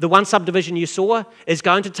 the one subdivision you saw is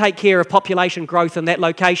going to take care of population growth in that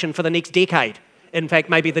location for the next decade. In fact,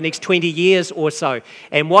 maybe the next 20 years or so.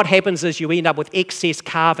 And what happens is you end up with excess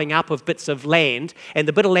carving up of bits of land, and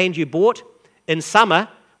the bit of land you bought in summer,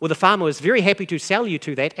 well, the farmer was very happy to sell you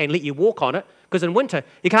to that and let you walk on it, because in winter,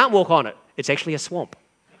 you can't walk on it. It's actually a swamp.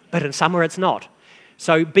 But in summer, it's not.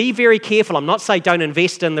 So be very careful. I'm not saying don't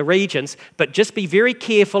invest in the regions, but just be very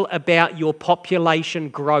careful about your population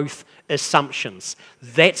growth assumptions.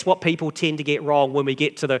 That's what people tend to get wrong when we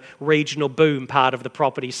get to the regional boom part of the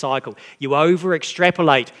property cycle. You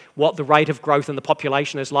over-extrapolate what the rate of growth in the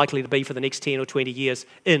population is likely to be for the next 10 or 20 years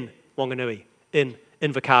in Wanganui, in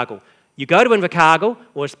Invercargill. You go to Invercargill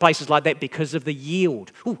or places like that because of the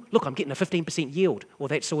yield. Oh, look, I'm getting a 15% yield, or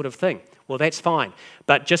that sort of thing. Well, that's fine.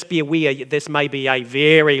 But just be aware this may be a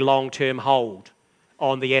very long-term hold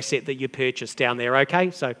on the asset that you purchased down there,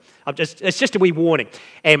 okay? So it's just a wee warning.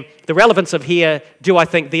 And the relevance of here, do I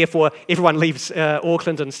think, therefore, everyone leaves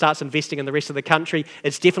Auckland and starts investing in the rest of the country?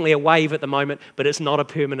 It's definitely a wave at the moment, but it's not a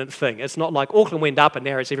permanent thing. It's not like Auckland went up and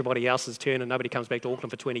now it's everybody else's turn and nobody comes back to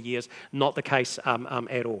Auckland for 20 years. Not the case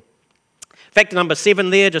at all. Factor number 7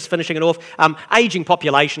 there, just finishing it off, ageing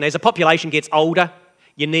population. As a population gets older,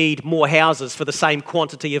 you need more houses for the same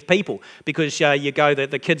quantity of people because you go,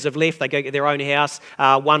 the kids have left, they go get their own house,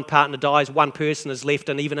 one partner dies, one person is left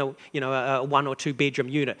in even a 1 or 2 bedroom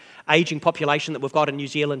unit. Ageing population that we've got in New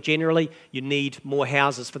Zealand generally, you need more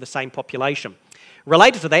houses for the same population.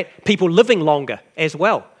 Related to that, people living longer as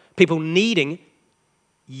well. People needing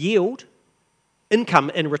yield, income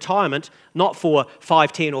in retirement, not for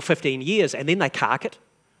 5, 10 or 15 years and then they cark it,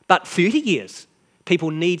 but 30 years.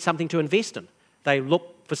 People need something to invest in. They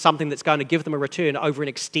look for something that's going to give them a return over an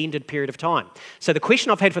extended period of time. So the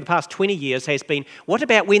question I've had for the past 20 years has been, what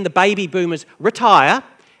about when the baby boomers retire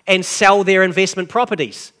and sell their investment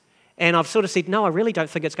properties? And I've sort of said, no, I really don't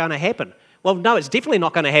think it's going to happen. Well, no, it's definitely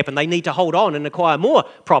not going to happen. They need to hold on and acquire more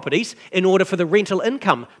properties in order for the rental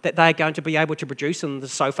income that they're going to be able to produce in the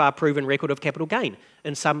so far proven record of capital gain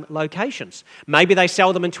in some locations. Maybe they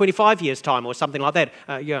sell them in 25 years' time or something like that.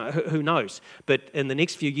 Who knows? But in the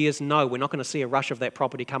next few years, no, we're not going to see a rush of that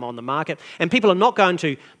property come on the market. And people are not going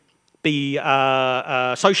to be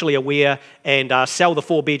socially aware and sell the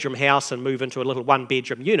 4-bedroom house and move into a little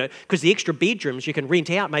 1-bedroom unit because the extra bedrooms you can rent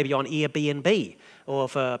out maybe on Airbnb or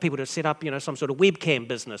for people to set up some sort of webcam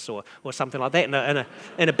business or something like that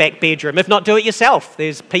in a back bedroom. If not, do it yourself.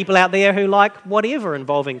 There's people out there who like whatever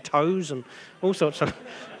involving toes and all sorts of...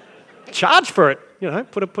 Charge for it,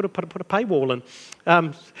 put a paywall in.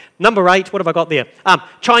 Number 8, what have I got there?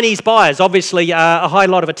 Chinese buyers, obviously a high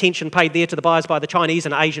lot of attention paid there to the buyers by the Chinese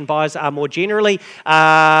and Asian buyers more generally.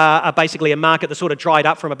 Are basically a market that sort of dried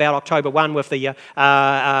up from about October 1 with the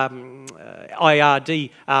IRD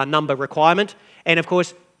number requirement. And of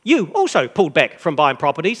course, you also pulled back from buying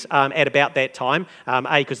properties at about that time,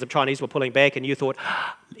 because the Chinese were pulling back and you thought,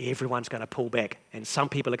 everyone's going to pull back and some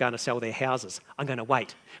people are going to sell their houses. I'm going to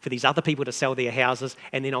wait for these other people to sell their houses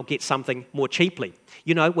and then I'll get something more cheaply.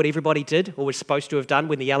 You know what everybody did or was supposed to have done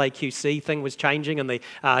when the LAQC thing was changing and the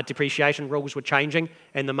depreciation rules were changing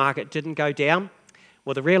and the market didn't go down?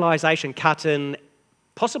 Well, the realisation cut in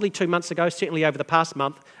possibly 2 months ago, certainly over the past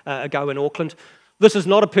month ago in Auckland. This is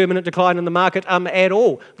not a permanent decline in the market at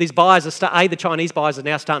all. These buyers are the Chinese buyers are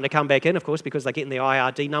now starting to come back in, of course, because they're getting their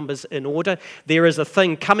IRD numbers in order. There is a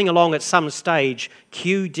thing coming along at some stage,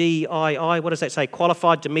 QDII, what does that say?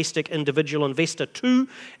 Qualified Domestic Individual Investor 2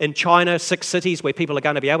 in China, 6 cities where people are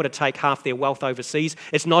going to be able to take half their wealth overseas.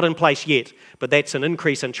 It's not in place yet, but that's an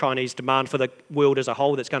increase in Chinese demand for the world as a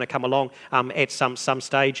whole that's going to come along at some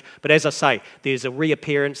stage. But as I say, there's a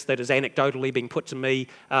reappearance that is anecdotally being put to me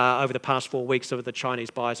over the past 4 weeks of the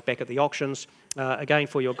Chinese buyers back at the auctions, again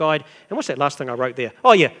for your guide. And what's that last thing I wrote there?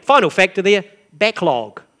 Oh yeah, final factor there,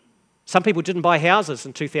 backlog. Some people didn't buy houses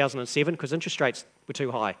in 2007 because interest rates were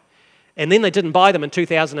too high. And then they didn't buy them in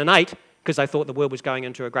 2008 because they thought the world was going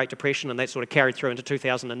into a Great Depression and that sort of carried through into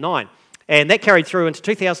 2009. And that carried through into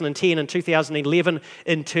 2010 and 2011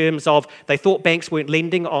 in terms of they thought banks weren't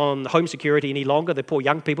lending on home security any longer. The poor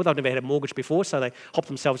young people, they've never had a mortgage before, so they hopped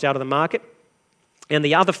themselves out of the market. And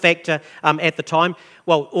the other factor at the time,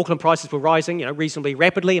 well, Auckland prices were rising, reasonably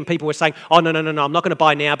rapidly, and people were saying, oh, no, I'm not going to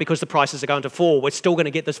buy now because the prices are going to fall. We're still going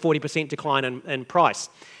to get this 40% decline in price.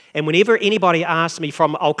 And whenever anybody asks me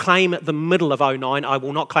I'll claim the middle of 09, I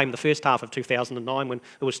will not claim the first half of 2009 when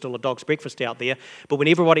there was still a dog's breakfast out there, but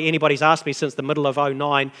whenever anybody's asked me since the middle of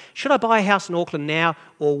 09, should I buy a house in Auckland now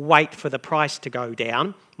or wait for the price to go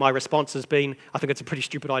down? My response has been, I think it's a pretty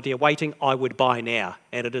stupid idea waiting, I would buy now,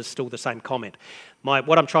 and it is still the same comment.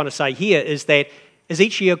 What I'm trying to say here is that as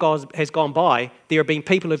each year has gone by, there have been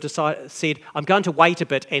people who have said, I'm going to wait a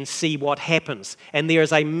bit and see what happens. And there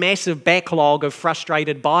is a massive backlog of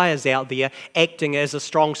frustrated buyers out there acting as a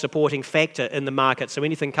strong supporting factor in the market. So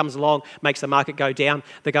anything comes along, makes the market go down,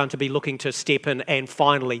 they're going to be looking to step in and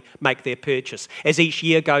finally make their purchase. As each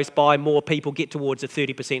year goes by, more people get towards a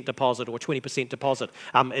 30% deposit or 20% deposit,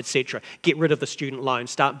 etc. Get rid of the student loan,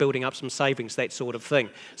 start building up some savings, that sort of thing.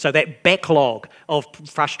 So that backlog of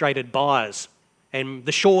frustrated buyers and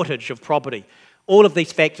the shortage of property. All of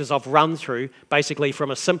these factors I've run through, basically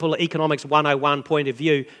from a simple economics 101 point of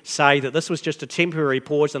view, say that this was just a temporary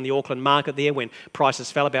pause in the Auckland market there when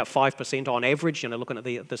prices fell about 5% on average, looking at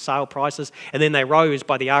the sale prices, and then they rose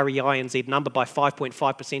by the REINZ number by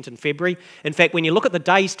 5.5% in February. In fact, when you look at the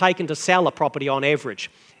days taken to sell a property on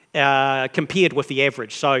average, compared with the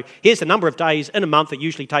average. So here's the number of days in a month it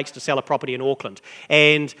usually takes to sell a property in Auckland.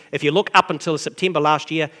 And if you look up until September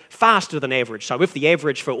last year, faster than average. So if the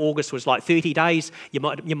average for August was like 30 days,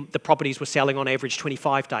 the properties were selling on average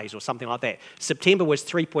 25 days or something like that. September was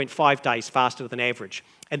 3.5 days faster than average.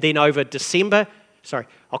 And then over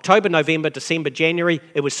October, November, December, January,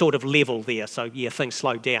 it was sort of level there. So yeah, things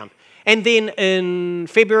slowed down. And then in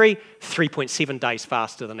February, 3.7 days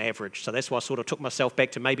faster than average. So that's why I sort of took myself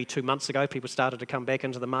back to maybe 2 months ago. People started to come back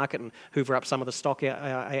into the market and hoover up some of the stock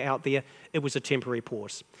out there. It was a temporary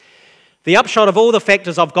pause. The upshot of all the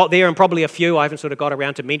factors I've got there, and probably a few I haven't sort of got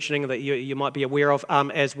around to mentioning that you might be aware of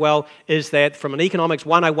as well, is that from an economics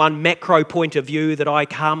 101 macro point of view that I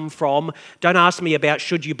come from, don't ask me about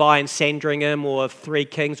should you buy in Sandringham or Three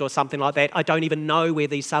Kings or something like that. I don't even know where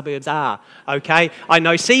these suburbs are, okay? I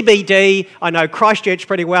know CBD, I know Christchurch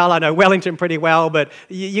pretty well, I know Wellington pretty well, but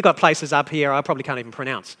you got places up here I probably can't even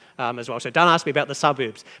pronounce as well. So don't ask me about the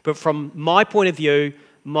suburbs. But from my point of view,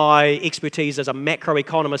 my expertise as a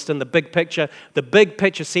macroeconomist in the big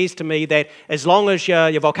picture says to me that as long as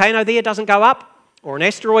your volcano there doesn't go up, or an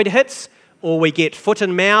asteroid hits, or we get foot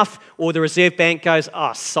and mouth, or the Reserve Bank goes,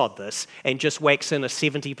 oh, sod this, and just whacks in a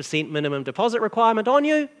 70% minimum deposit requirement on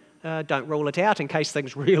you, don't rule it out in case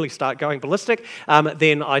things really start going ballistic,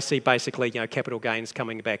 then I see basically capital gains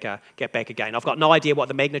coming back again. I've got no idea what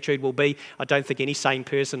the magnitude will be. I don't think any sane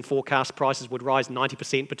person forecast prices would rise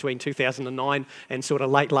 90% between 2009 and sort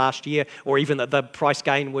of late last year, or even that the price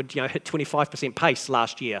gain would hit 25% pace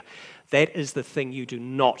last year. That is the thing you do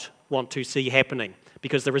not want to see happening.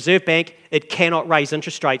 Because the Reserve Bank, it cannot raise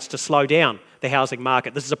interest rates to slow down the housing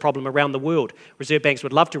market. This is a problem around the world. Reserve banks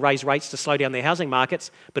would love to raise rates to slow down their housing markets,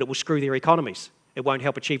 but it will screw their economies. It won't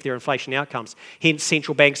help achieve their inflation outcomes. Hence,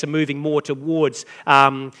 central banks are moving more towards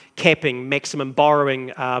capping maximum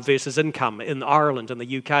borrowing versus income in Ireland and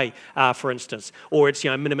the UK, for instance. Or it's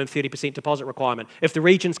minimum 30% deposit requirement. If the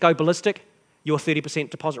regions go ballistic, your 30%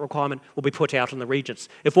 deposit requirement will be put out on the regions.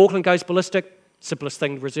 If Auckland goes ballistic, simplest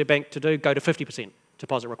thing the Reserve Bank to do, go to 50%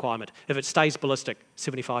 deposit requirement. If it stays ballistic,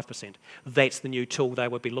 75%. That's the new tool they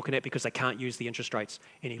would be looking at because they can't use the interest rates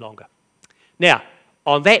any longer. Now,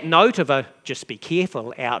 on that note of just be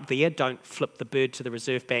careful out there, don't flip the bird to the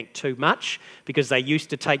Reserve Bank too much because they used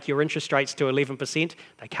to take your interest rates to 11%.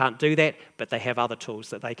 They can't do that, but they have other tools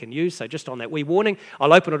that they can use. So just on that wee warning,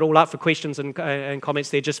 I'll open it all up for questions and comments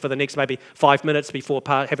there just for the next maybe 5 minutes before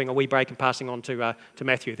having a wee break and passing on to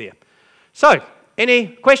Matthew there. So, any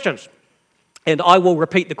questions? And I will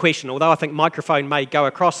repeat the question, although I think microphone may go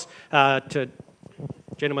across to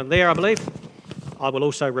gentleman there, I believe. I will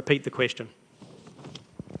also repeat the question.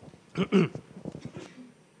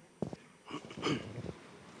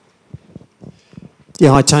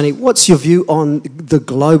 Yeah, hi Tony. What's your view on the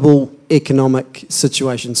global economic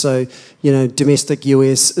situation? So, domestic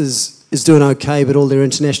US is doing okay, but all their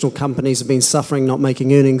international companies have been suffering, not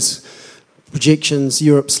making earnings projections.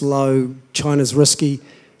 Europe's low, China's risky.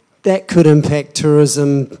 That could impact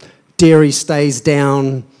tourism. Dairy stays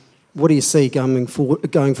down. What do you see going forward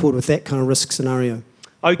with that kind of risk scenario?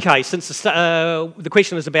 Okay, since the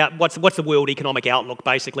question is about what's the world economic outlook,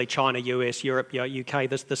 basically China, US, Europe, UK,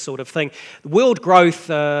 this sort of thing. World growth,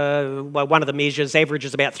 well, one of the measures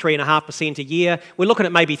averages about 3.5% a year. We're looking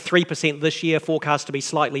at maybe 3% this year, forecast to be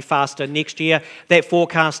slightly faster next year. That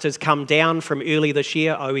forecast has come down from early this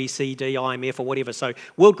year, OECD, IMF or whatever. So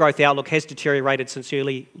world growth outlook has deteriorated since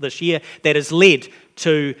early this year. That has led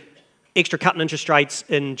to extra cut in interest rates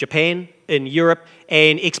in Japan, in Europe,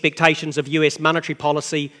 and expectations of US monetary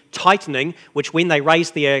policy tightening, which when they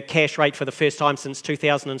raised their cash rate for the first time since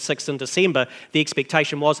 2006 in December, the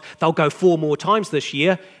expectation was they'll go 4 more times this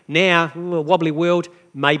year. Now, wobbly world,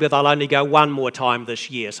 maybe they'll only go 1 more time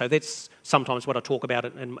this year. So that's sometimes what I talk about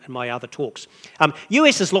in my other talks.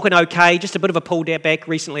 US is looking okay, just a bit of a pull back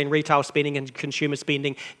recently in retail spending and consumer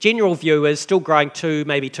spending. General view is still growing 2,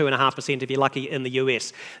 maybe 2.5% if you're lucky in the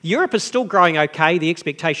US. Europe is still growing okay. The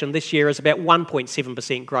expectation this year is about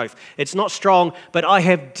 1.7% growth. It's not strong, but I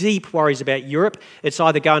have deep worries about Europe. It's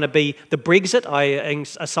either going to be the Brexit. I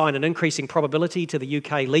assign an increasing probability to the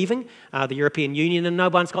UK leaving the European Union, and no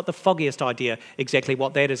one's got the foggiest idea exactly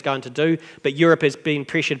what that is going to do. But Europe has been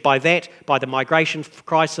pressured by that, by the migration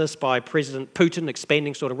crisis, by President Putin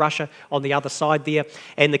expanding sort of Russia on the other side there.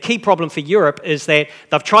 And the key problem for Europe is that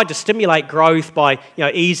they've tried to stimulate growth by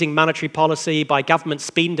easing monetary policy, by government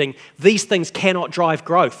spending. These things cannot drive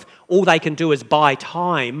growth. All they can do is buy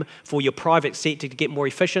time for your private sector to get more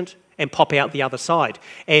efficient and pop out the other side.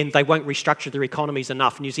 And they won't restructure their economies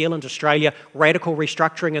enough. New Zealand, Australia, radical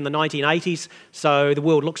restructuring in the 1980s, so the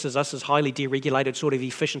world looks at us as highly deregulated, sort of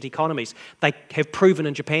efficient economies. They have proven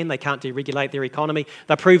in Japan they can't deregulate their economy.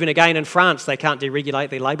 They're proven again in France they can't deregulate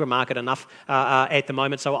their labour market enough at the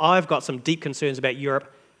moment. So I've got some deep concerns about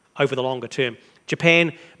Europe over the longer term.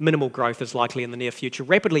 Japan, minimal growth is likely in the near future.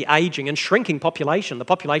 Rapidly ageing and shrinking population. The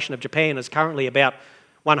population of Japan is currently about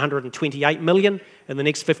 128 million. In the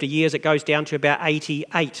next 50 years, it goes down to about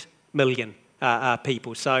 88 million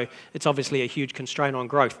people. So it's obviously a huge constraint on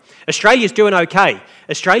growth. Australia's doing okay.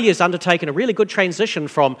 Australia's undertaken a really good transition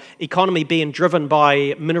from economy being driven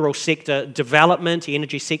by mineral sector development,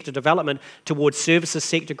 energy sector development, towards services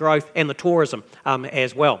sector growth and the tourism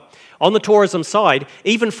as well. On the tourism side,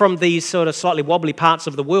 even from these sort of slightly wobbly parts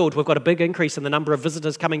of the world, we've got a big increase in the number of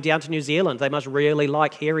visitors coming down to New Zealand. They must really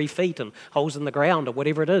like hairy feet and holes in the ground or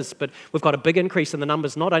whatever it is. But we've got a big increase in the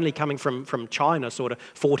numbers, not only coming from China, sort of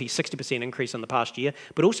 40, 60% increase in the past year,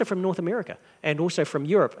 but also from North America and also from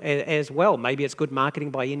Europe as well. Maybe it's good marketing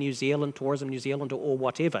by Air New Zealand, Tourism New Zealand, or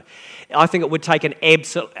whatever. I think it would take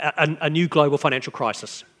a new global financial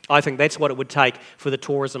crisis. I think that's what it would take for the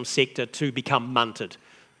tourism sector to become munted.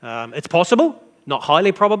 It's possible, not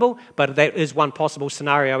highly probable, but that is one possible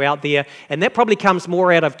scenario out there. And that probably comes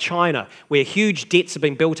more out of China, where huge debts have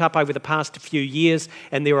been built up over the past few years,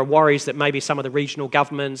 and there are worries that maybe some of the regional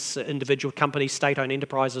governments, individual companies, state-owned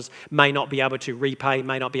enterprises may not be able to repay,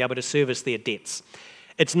 may not be able to service their debts.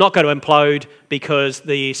 It's not going to implode because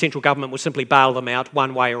the central government will simply bail them out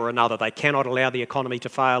one way or another. They cannot allow the economy to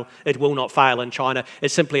fail. It will not fail in China.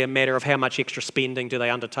 It's simply a matter of how much extra spending do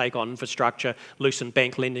they undertake on infrastructure, loosen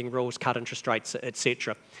bank lending rules, cut interest rates,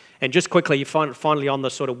 etc. And just quickly, finally on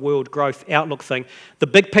the sort of world growth outlook thing, the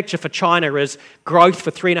big picture for China is growth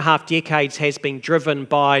for 3.5 decades has been driven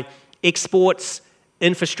by exports,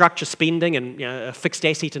 infrastructure spending and fixed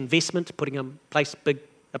asset investment, putting in place big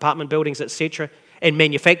apartment buildings, etc., and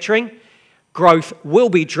manufacturing. Growth will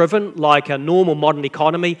be driven, like a normal modern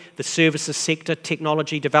economy, the services sector,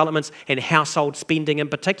 technology developments, and household spending in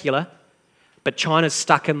particular. But China's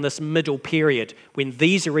stuck in this middle period. When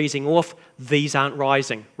these are easing off, these aren't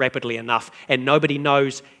rising rapidly enough. And nobody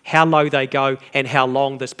knows how low they go and how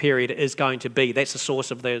long this period is going to be. That's the source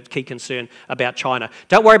of the key concern about China.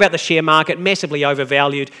 Don't worry about the share market, massively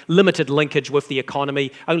overvalued, limited linkage with the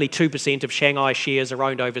economy. Only 2% of Shanghai shares are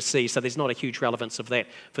owned overseas, so there's not a huge relevance of that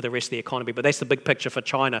for the rest of the economy. But that's the big picture for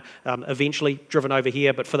China. Eventually driven over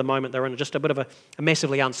here, but for the moment they're in just a bit of a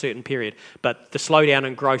massively uncertain period. But the slowdown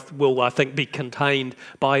in growth will, I think, be contained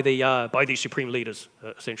by the supreme leaders,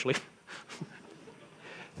 essentially.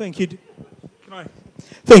 Thank you.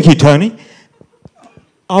 Thank you, Tony.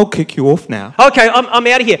 I'll kick you off now. Okay, I'm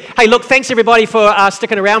out of here. Hey, look, thanks everybody for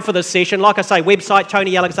sticking around for this session. Like I say, website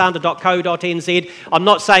tonyalexander.co.nz. I'm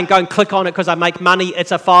not saying go and click on it because I make money.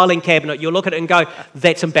 It's a filing cabinet. You'll look at it and go,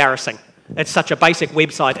 that's embarrassing. It's such a basic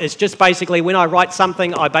website. It's just basically when I write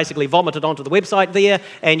something, I basically vomit it onto the website there,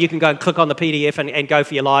 and you can go and click on the PDF and go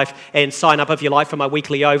for your life and sign up if you like for my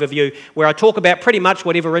weekly overview, where I talk about pretty much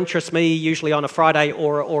whatever interests me, usually on a Friday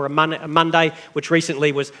or a Monday, which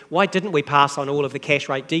recently was, why didn't we pass on all of the cash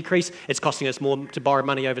rate decrease? It's costing us more to borrow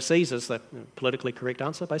money overseas, is the politically correct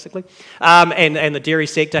answer, basically, and the dairy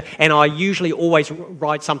sector. And I usually always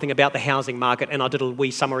write something about the housing market, and I did a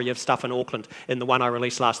wee summary of stuff in Auckland in the one I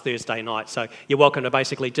released last Thursday night. So you're welcome to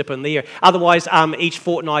basically dip in there. Otherwise, each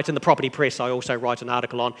fortnight in the property press, I also write an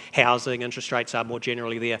article on housing. Interest rates are more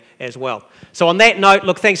generally there as well. So on that note,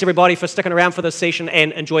 look, thanks everybody for sticking around for this session,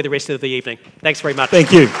 and enjoy the rest of the evening. Thanks very much.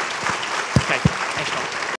 Thank you.